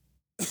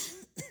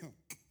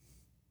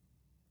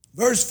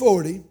 Verse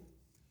 40,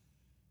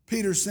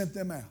 Peter sent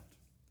them out.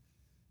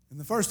 And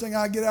the first thing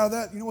I get out of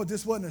that, you know what,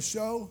 this wasn't a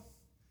show.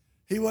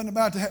 He wasn't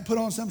about to put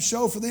on some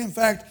show for them. In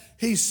fact,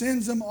 he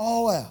sends them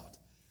all out.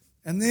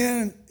 And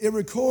then it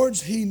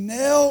records he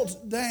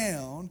knelt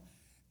down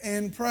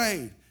and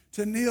prayed.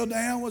 To kneel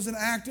down was an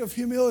act of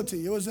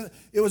humility. It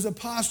was a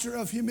posture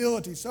of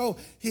humility. So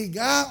he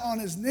got on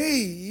his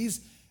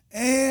knees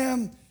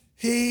and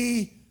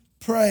he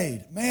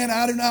prayed. Man,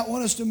 I do not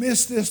want us to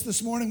miss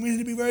this morning. We need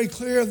to be very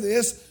clear of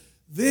this.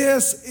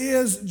 This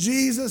is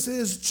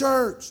Jesus'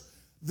 church.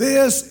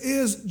 This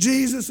is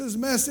Jesus'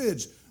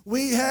 message.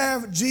 We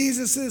have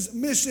Jesus'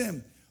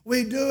 mission.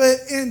 We do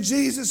it in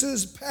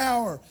Jesus'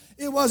 power.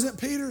 It wasn't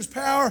Peter's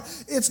power.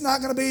 It's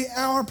not going to be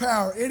our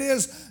power. It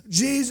is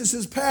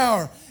Jesus'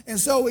 power. And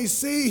so we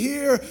see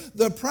here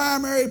the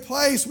primary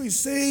place. We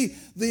see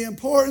the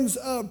importance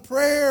of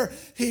prayer.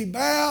 He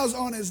bows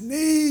on his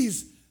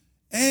knees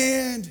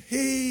and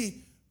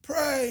he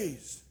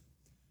prays.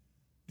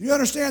 Do you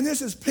understand?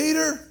 This is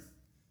Peter.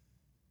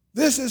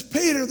 This is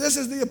Peter. This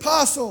is the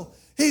apostle.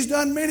 He's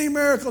done many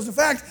miracles. In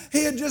fact,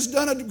 he had just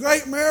done a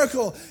great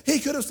miracle. He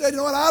could have said, you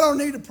know what, I don't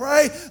need to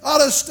pray. I'll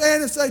just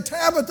stand and say,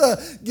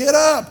 Tabitha, get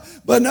up.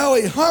 But no,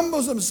 he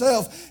humbles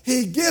himself.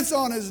 He gets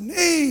on his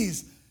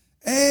knees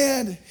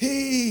and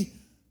he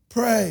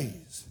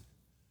prays.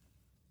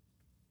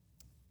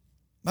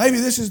 Maybe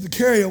this is the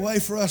carry away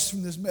for us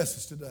from this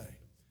message today.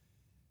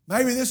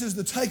 Maybe this is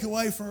the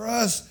takeaway for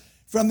us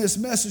from this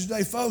message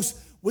today.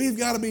 Folks, we've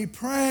got to be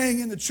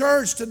praying in the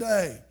church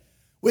today.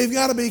 We've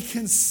got to be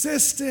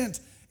consistent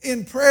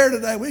in prayer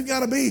today. We've got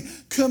to be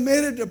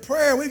committed to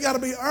prayer. We've got to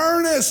be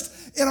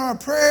earnest in our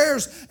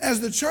prayers as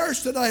the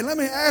church today. Let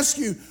me ask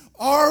you,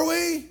 are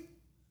we?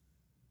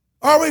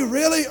 Are we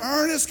really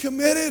earnest,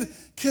 committed,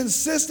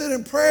 consistent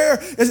in prayer?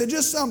 Is it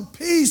just some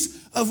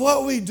piece of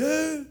what we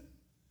do?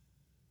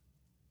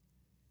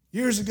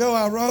 Years ago,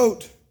 I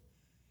wrote,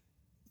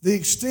 the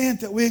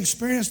extent that we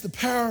experience the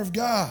power of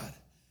God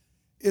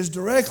is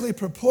directly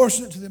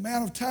proportionate to the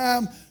amount of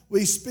time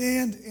we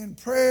spend in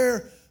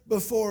prayer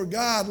before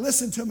God.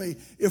 Listen to me.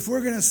 If we're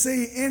going to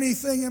see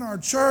anything in our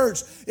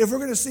church, if we're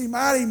going to see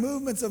mighty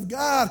movements of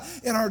God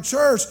in our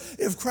church,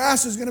 if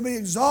Christ is going to be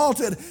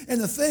exalted in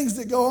the things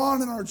that go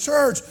on in our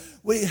church,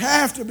 we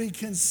have to be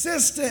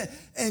consistent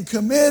and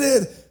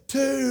committed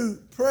to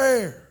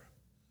prayer.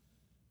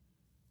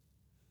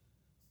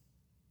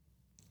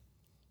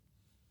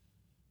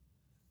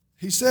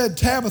 He said,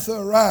 Tabitha,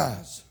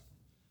 arise.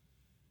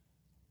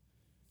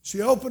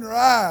 She opened her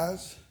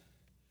eyes.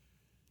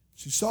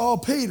 She saw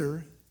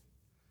Peter.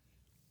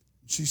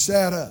 She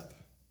sat up.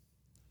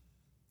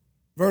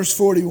 Verse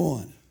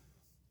 41.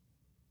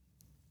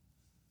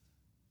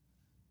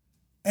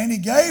 And he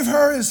gave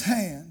her his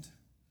hand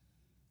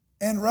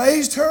and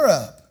raised her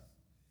up,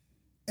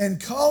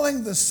 and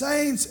calling the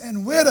saints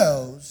and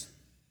widows,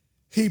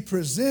 he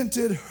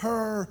presented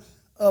her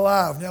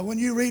alive. Now, when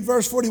you read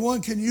verse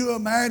 41, can you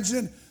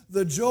imagine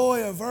the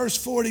joy of verse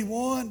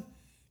 41?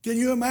 Can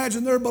you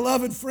imagine their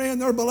beloved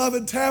friend, their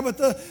beloved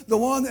Tabitha, the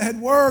one that had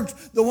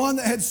worked, the one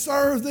that had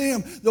served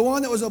them, the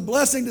one that was a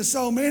blessing to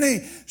so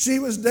many? She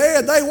was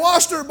dead. They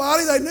washed her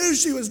body. They knew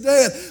she was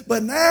dead.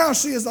 But now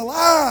she is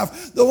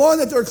alive. The one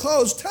that their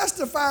clothes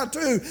testify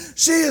to,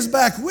 she is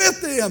back with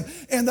them.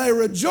 And they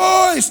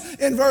rejoice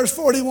in verse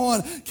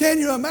 41. Can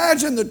you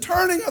imagine the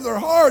turning of their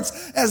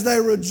hearts as they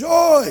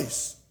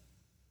rejoice?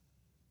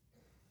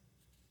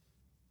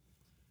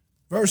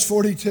 Verse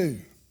 42.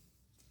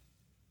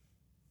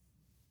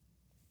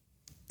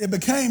 It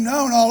became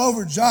known all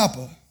over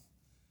Joppa,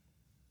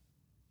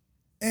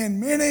 and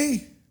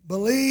many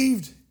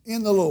believed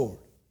in the Lord.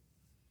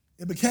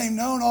 It became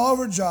known all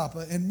over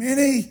Joppa, and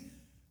many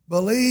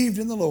believed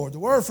in the Lord. The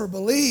word for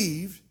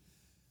believed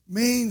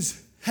means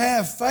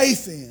have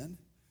faith in,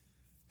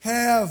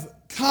 have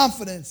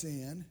confidence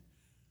in,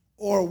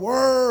 or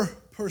were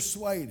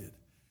persuaded.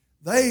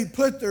 They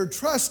put their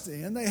trust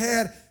in, they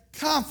had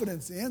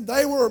confidence in,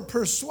 they were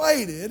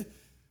persuaded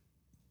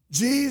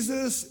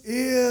Jesus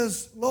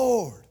is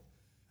Lord.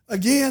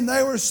 Again,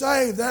 they were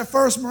saved. That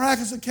first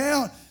miraculous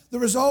account, the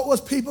result was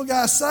people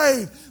got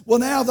saved. Well,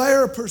 now they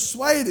are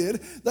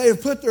persuaded. They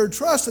have put their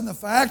trust in the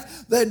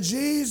fact that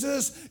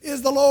Jesus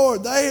is the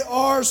Lord. They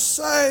are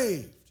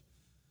saved.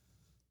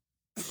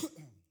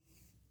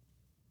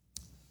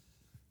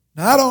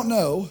 Now, I don't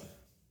know.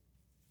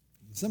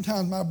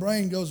 Sometimes my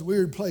brain goes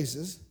weird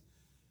places.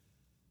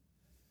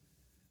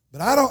 But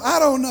I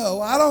don't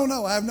know.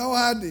 I have no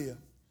idea.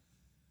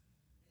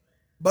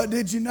 But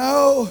did you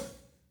know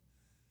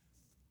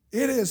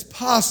it is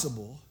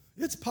possible,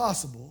 it's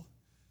possible,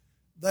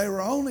 they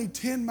were only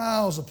 10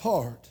 miles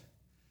apart.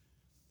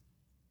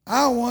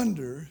 I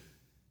wonder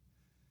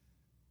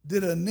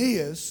did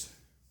Aeneas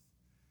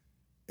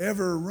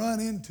ever run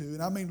into,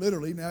 and I mean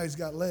literally, now he's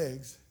got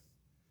legs,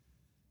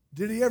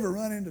 did he ever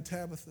run into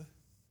Tabitha?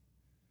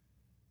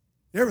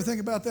 You ever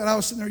think about that? I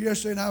was sitting there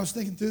yesterday and I was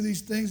thinking through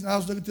these things and I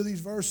was looking through these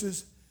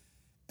verses.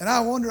 And I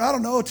wonder, I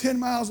don't know, 10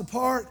 miles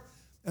apart,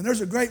 and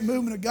there's a great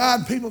movement of God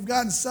and people have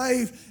gotten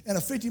saved, and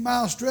a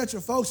 50-mile stretch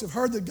of folks have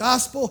heard the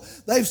gospel.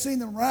 They've seen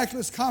the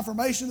miraculous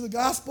confirmation of the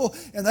gospel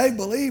and they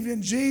believed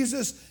in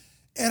Jesus.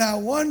 And I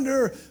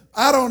wonder,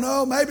 I don't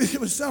know, maybe it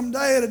was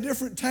someday at a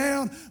different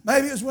town.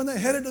 Maybe it was when they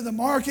headed to the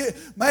market.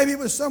 Maybe it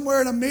was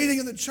somewhere in a meeting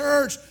in the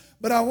church.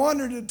 But I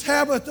wonder, did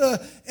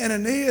Tabitha and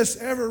Aeneas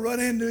ever run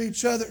into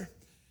each other?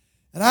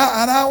 And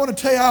I want to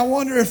tell you, I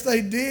wonder if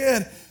they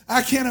did.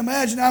 I can't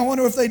imagine. I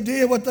wonder if they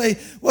did,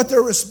 what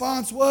their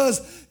response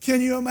was. Can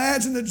you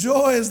imagine the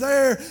joy is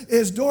there,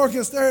 is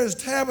Dorcas, there is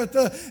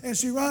Tabitha, and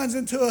she runs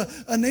into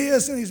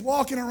Aeneas, and he's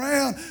walking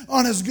around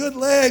on his good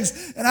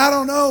legs. And I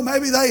don't know,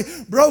 maybe they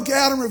broke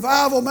out in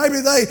revival.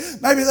 Maybe they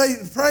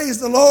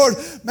praised the Lord.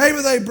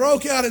 Maybe they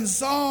broke out in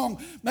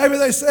song. Maybe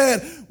they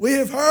said, we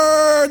have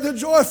heard the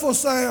joyful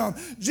sound.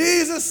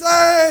 Jesus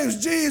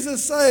saves,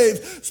 Jesus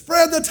saves.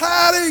 Spread the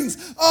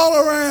tidings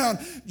all around.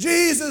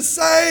 Jesus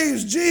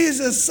saves,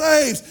 Jesus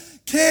saves.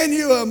 Can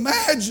you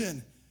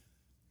imagine?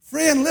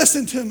 Friend,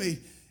 listen to me.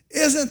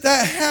 Isn't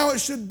that how it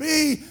should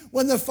be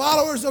when the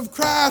followers of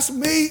Christ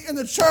meet in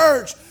the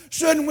church?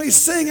 Shouldn't we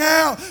sing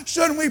out?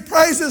 Shouldn't we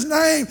praise His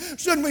name?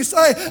 Shouldn't we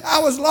say, I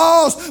was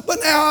lost, but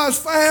now I was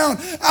found.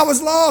 I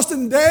was lost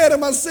and dead in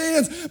my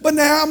sins, but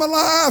now I'm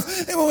alive.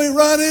 And when we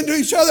run into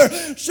each other,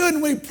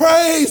 shouldn't we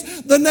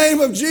praise the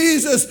name of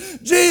Jesus?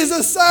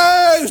 Jesus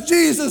saves,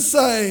 Jesus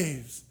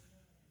saves.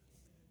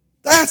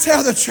 That's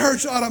how the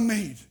church ought to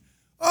meet.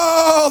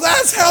 Oh,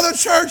 that's how the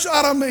church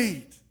ought to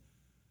meet.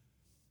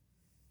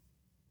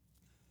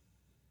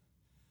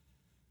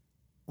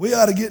 We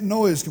ought to get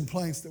noise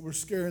complaints that we're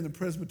scaring the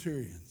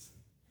Presbyterians.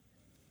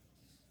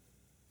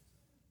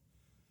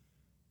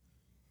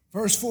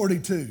 Verse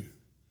 42.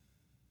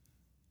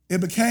 It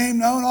became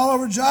known all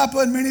over Joppa,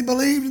 and many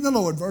believed in the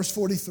Lord. Verse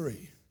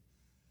 43.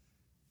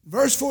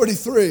 Verse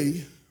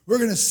 43, we're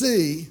going to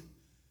see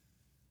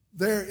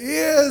there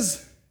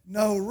is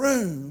no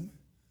room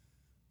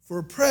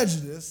for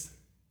prejudice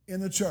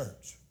in the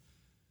church.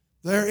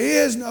 There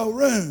is no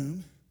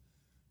room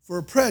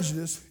for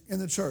prejudice in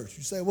the church.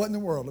 You say, what in the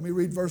world? Let me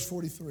read verse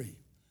 43.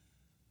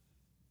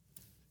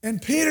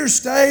 And Peter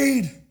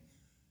stayed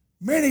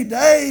many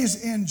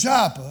days in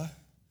Joppa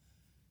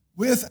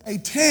with a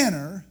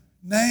tanner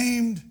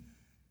named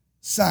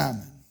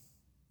Simon.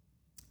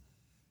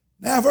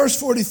 Now, verse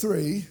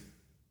 43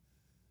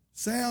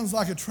 sounds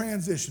like a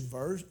transition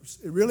verse.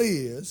 It really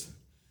is.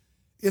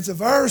 It's a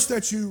verse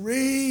that you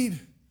read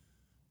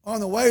on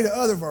the way to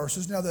other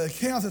verses. Now, the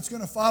account that's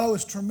going to follow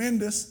is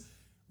tremendous,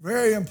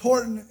 very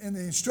important in the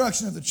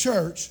instruction of the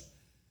church.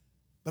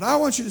 But I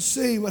want you to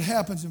see what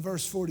happens in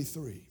verse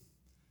 43.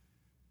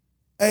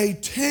 A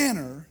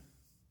tanner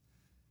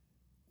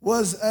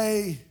was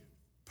a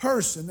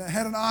person that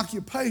had an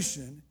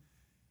occupation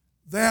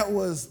that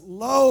was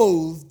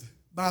loathed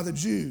by the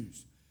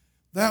Jews,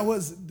 that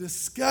was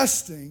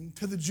disgusting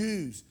to the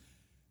Jews.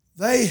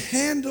 They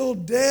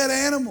handled dead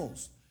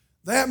animals.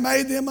 That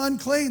made them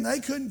unclean. They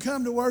couldn't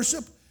come to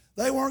worship.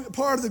 They weren't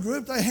part of the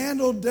group. They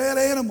handled dead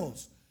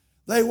animals.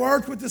 They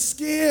worked with the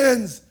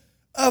skins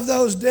of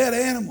those dead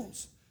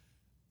animals.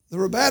 The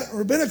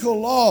rabbinical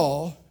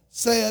law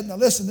said, now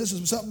listen, this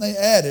is something they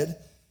added,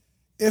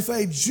 if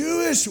a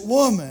Jewish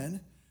woman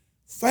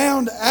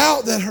found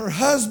out that her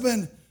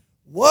husband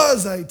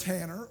was a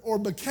tanner or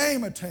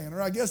became a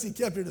tanner, I guess he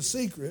kept it a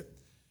secret,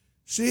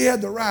 she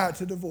had the right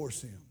to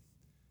divorce him.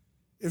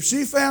 If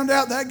she found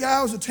out that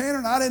guy was a tanner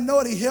and I didn't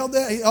know it, he held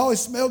that, he always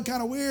smelled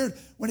kind of weird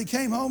when he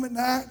came home at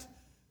night,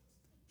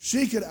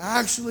 she could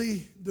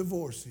actually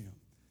divorce him.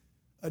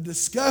 A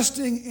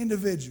disgusting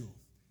individual.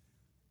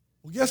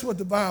 Well, guess what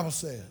the Bible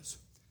says?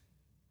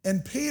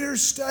 And Peter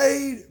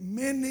stayed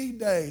many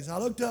days. I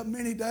looked up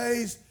many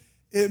days.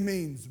 It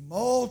means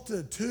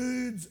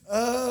multitudes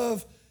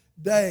of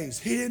days.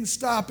 He didn't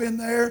stop in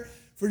there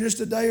for just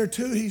a day or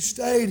two. He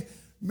stayed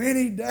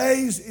many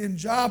days in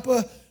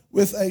Joppa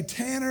with a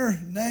tanner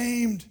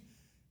named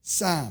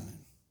Simon.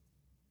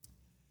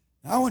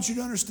 Now, I want you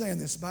to understand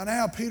this. By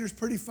now, Peter's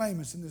pretty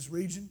famous in this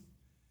region.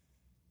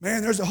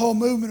 Man, there's a whole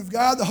movement of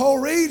God. The whole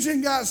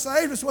region got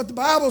saved. That's what the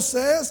Bible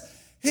says.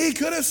 He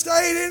could have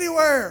stayed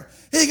anywhere.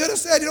 He could have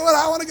said, you know what,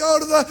 I want to go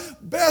to the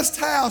best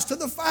house, to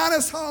the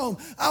finest home.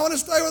 I want to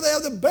stay where they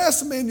have the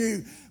best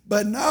menu.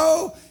 But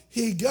no,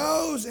 he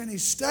goes and he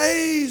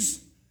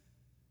stays,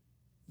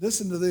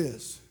 listen to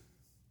this,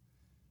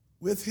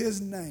 with his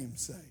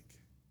namesake.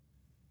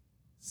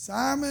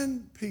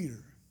 Simon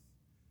Peter.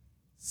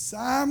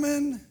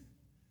 Simon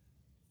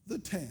the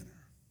tanner.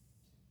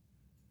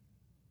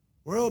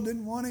 World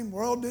didn't want him.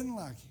 World didn't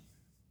like him.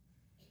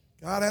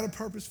 God had a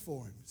purpose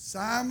for him.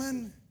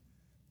 Simon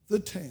the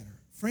tanner.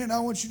 Friend, I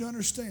want you to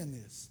understand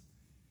this.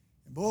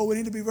 And boy, we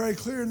need to be very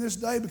clear in this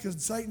day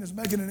because Satan is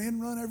making an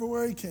end run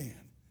everywhere he can.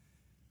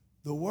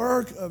 The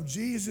work of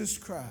Jesus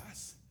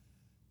Christ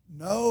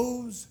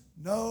knows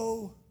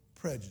no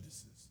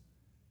prejudices.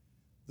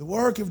 The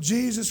work of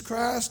Jesus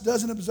Christ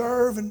doesn't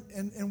observe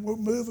and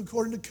move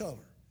according to color.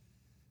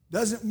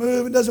 Doesn't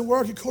move and doesn't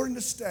work according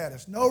to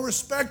status. No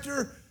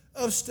respecter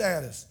of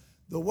status.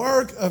 The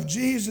work of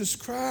Jesus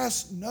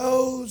Christ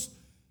knows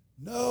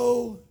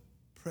no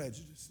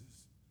prejudices.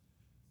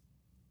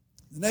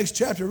 In the next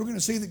chapter, we're going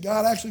to see that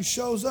God actually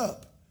shows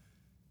up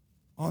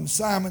on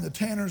Simon the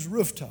tanner's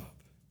rooftop.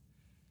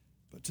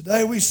 But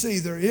today we see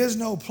there is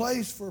no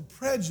place for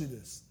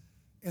prejudice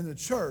in the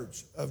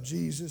church of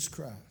Jesus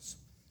Christ.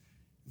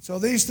 And so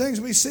these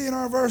things we see in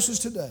our verses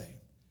today.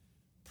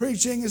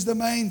 Preaching is the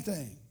main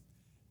thing.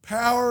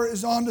 Power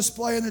is on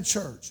display in the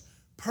church.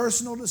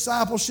 Personal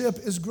discipleship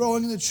is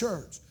growing in the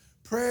church.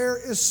 Prayer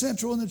is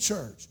central in the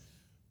church.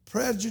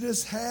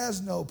 Prejudice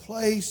has no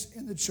place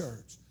in the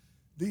church.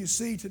 Do you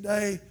see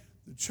today,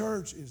 the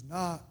church is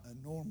not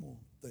a normal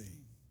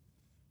thing.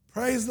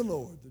 Praise the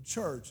Lord, the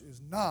church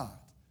is not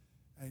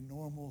a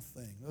normal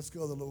thing. Let's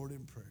go to the Lord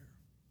in prayer.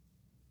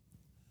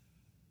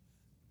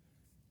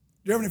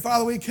 Dear Heavenly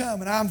Father, we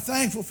come, and I'm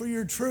thankful for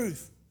your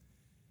truth.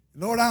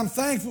 Lord, I'm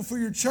thankful for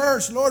your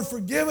church. Lord,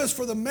 forgive us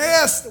for the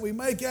mess that we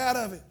make out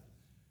of it.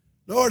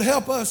 Lord,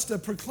 help us to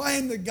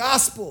proclaim the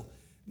gospel,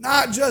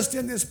 not just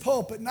in this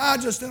pulpit,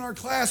 not just in our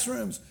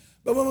classrooms,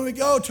 but when we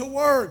go to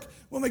work,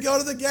 when we go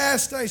to the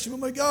gas station,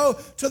 when we go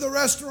to the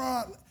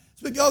restaurant,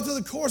 as we go through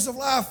the course of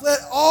life, let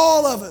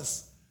all of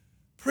us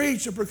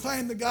preach and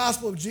proclaim the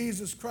gospel of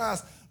Jesus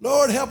Christ.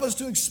 Lord, help us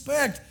to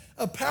expect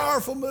a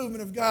powerful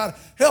movement of God.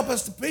 Help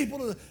us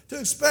to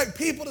expect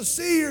people to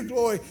see your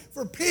glory,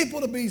 for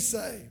people to be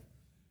saved.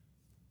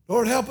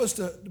 Lord, help us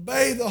to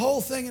bathe the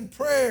whole thing in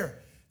prayer,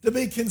 to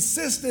be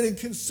consistent and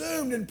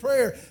consumed in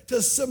prayer,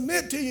 to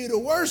submit to you, to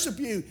worship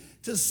you,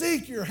 to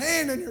seek your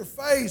hand and your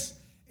face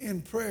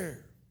in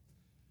prayer.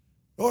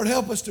 Lord,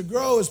 help us to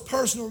grow as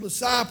personal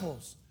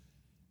disciples,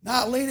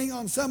 not leaning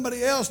on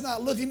somebody else,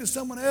 not looking to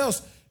someone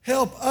else.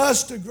 Help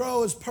us to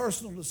grow as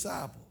personal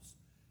disciples.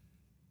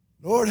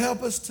 Lord,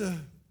 help us to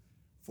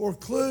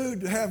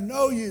to have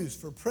no use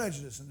for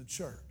prejudice in the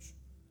church.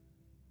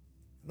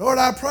 Lord,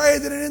 I pray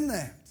that in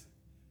that,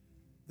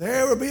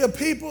 there will be a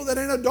people that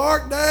in a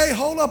dark day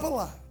hold up a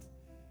light.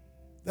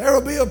 There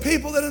will be a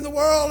people that in the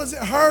world, as it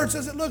hurts,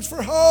 as it looks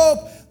for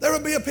hope, there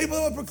will be a people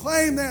that will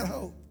proclaim that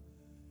hope.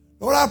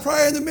 Lord, I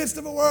pray in the midst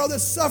of a world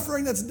that's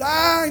suffering, that's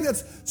dying,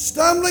 that's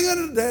stumbling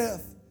unto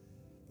death,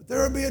 that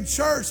there will be a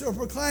church that will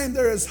proclaim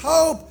there is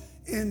hope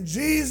in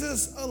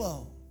Jesus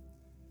alone.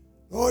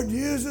 Lord,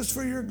 use us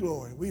for your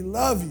glory. We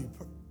love you.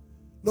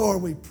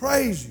 Lord, we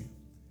praise you.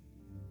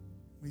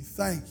 We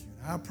thank you.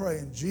 And I pray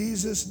in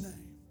Jesus'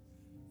 name,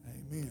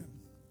 amen.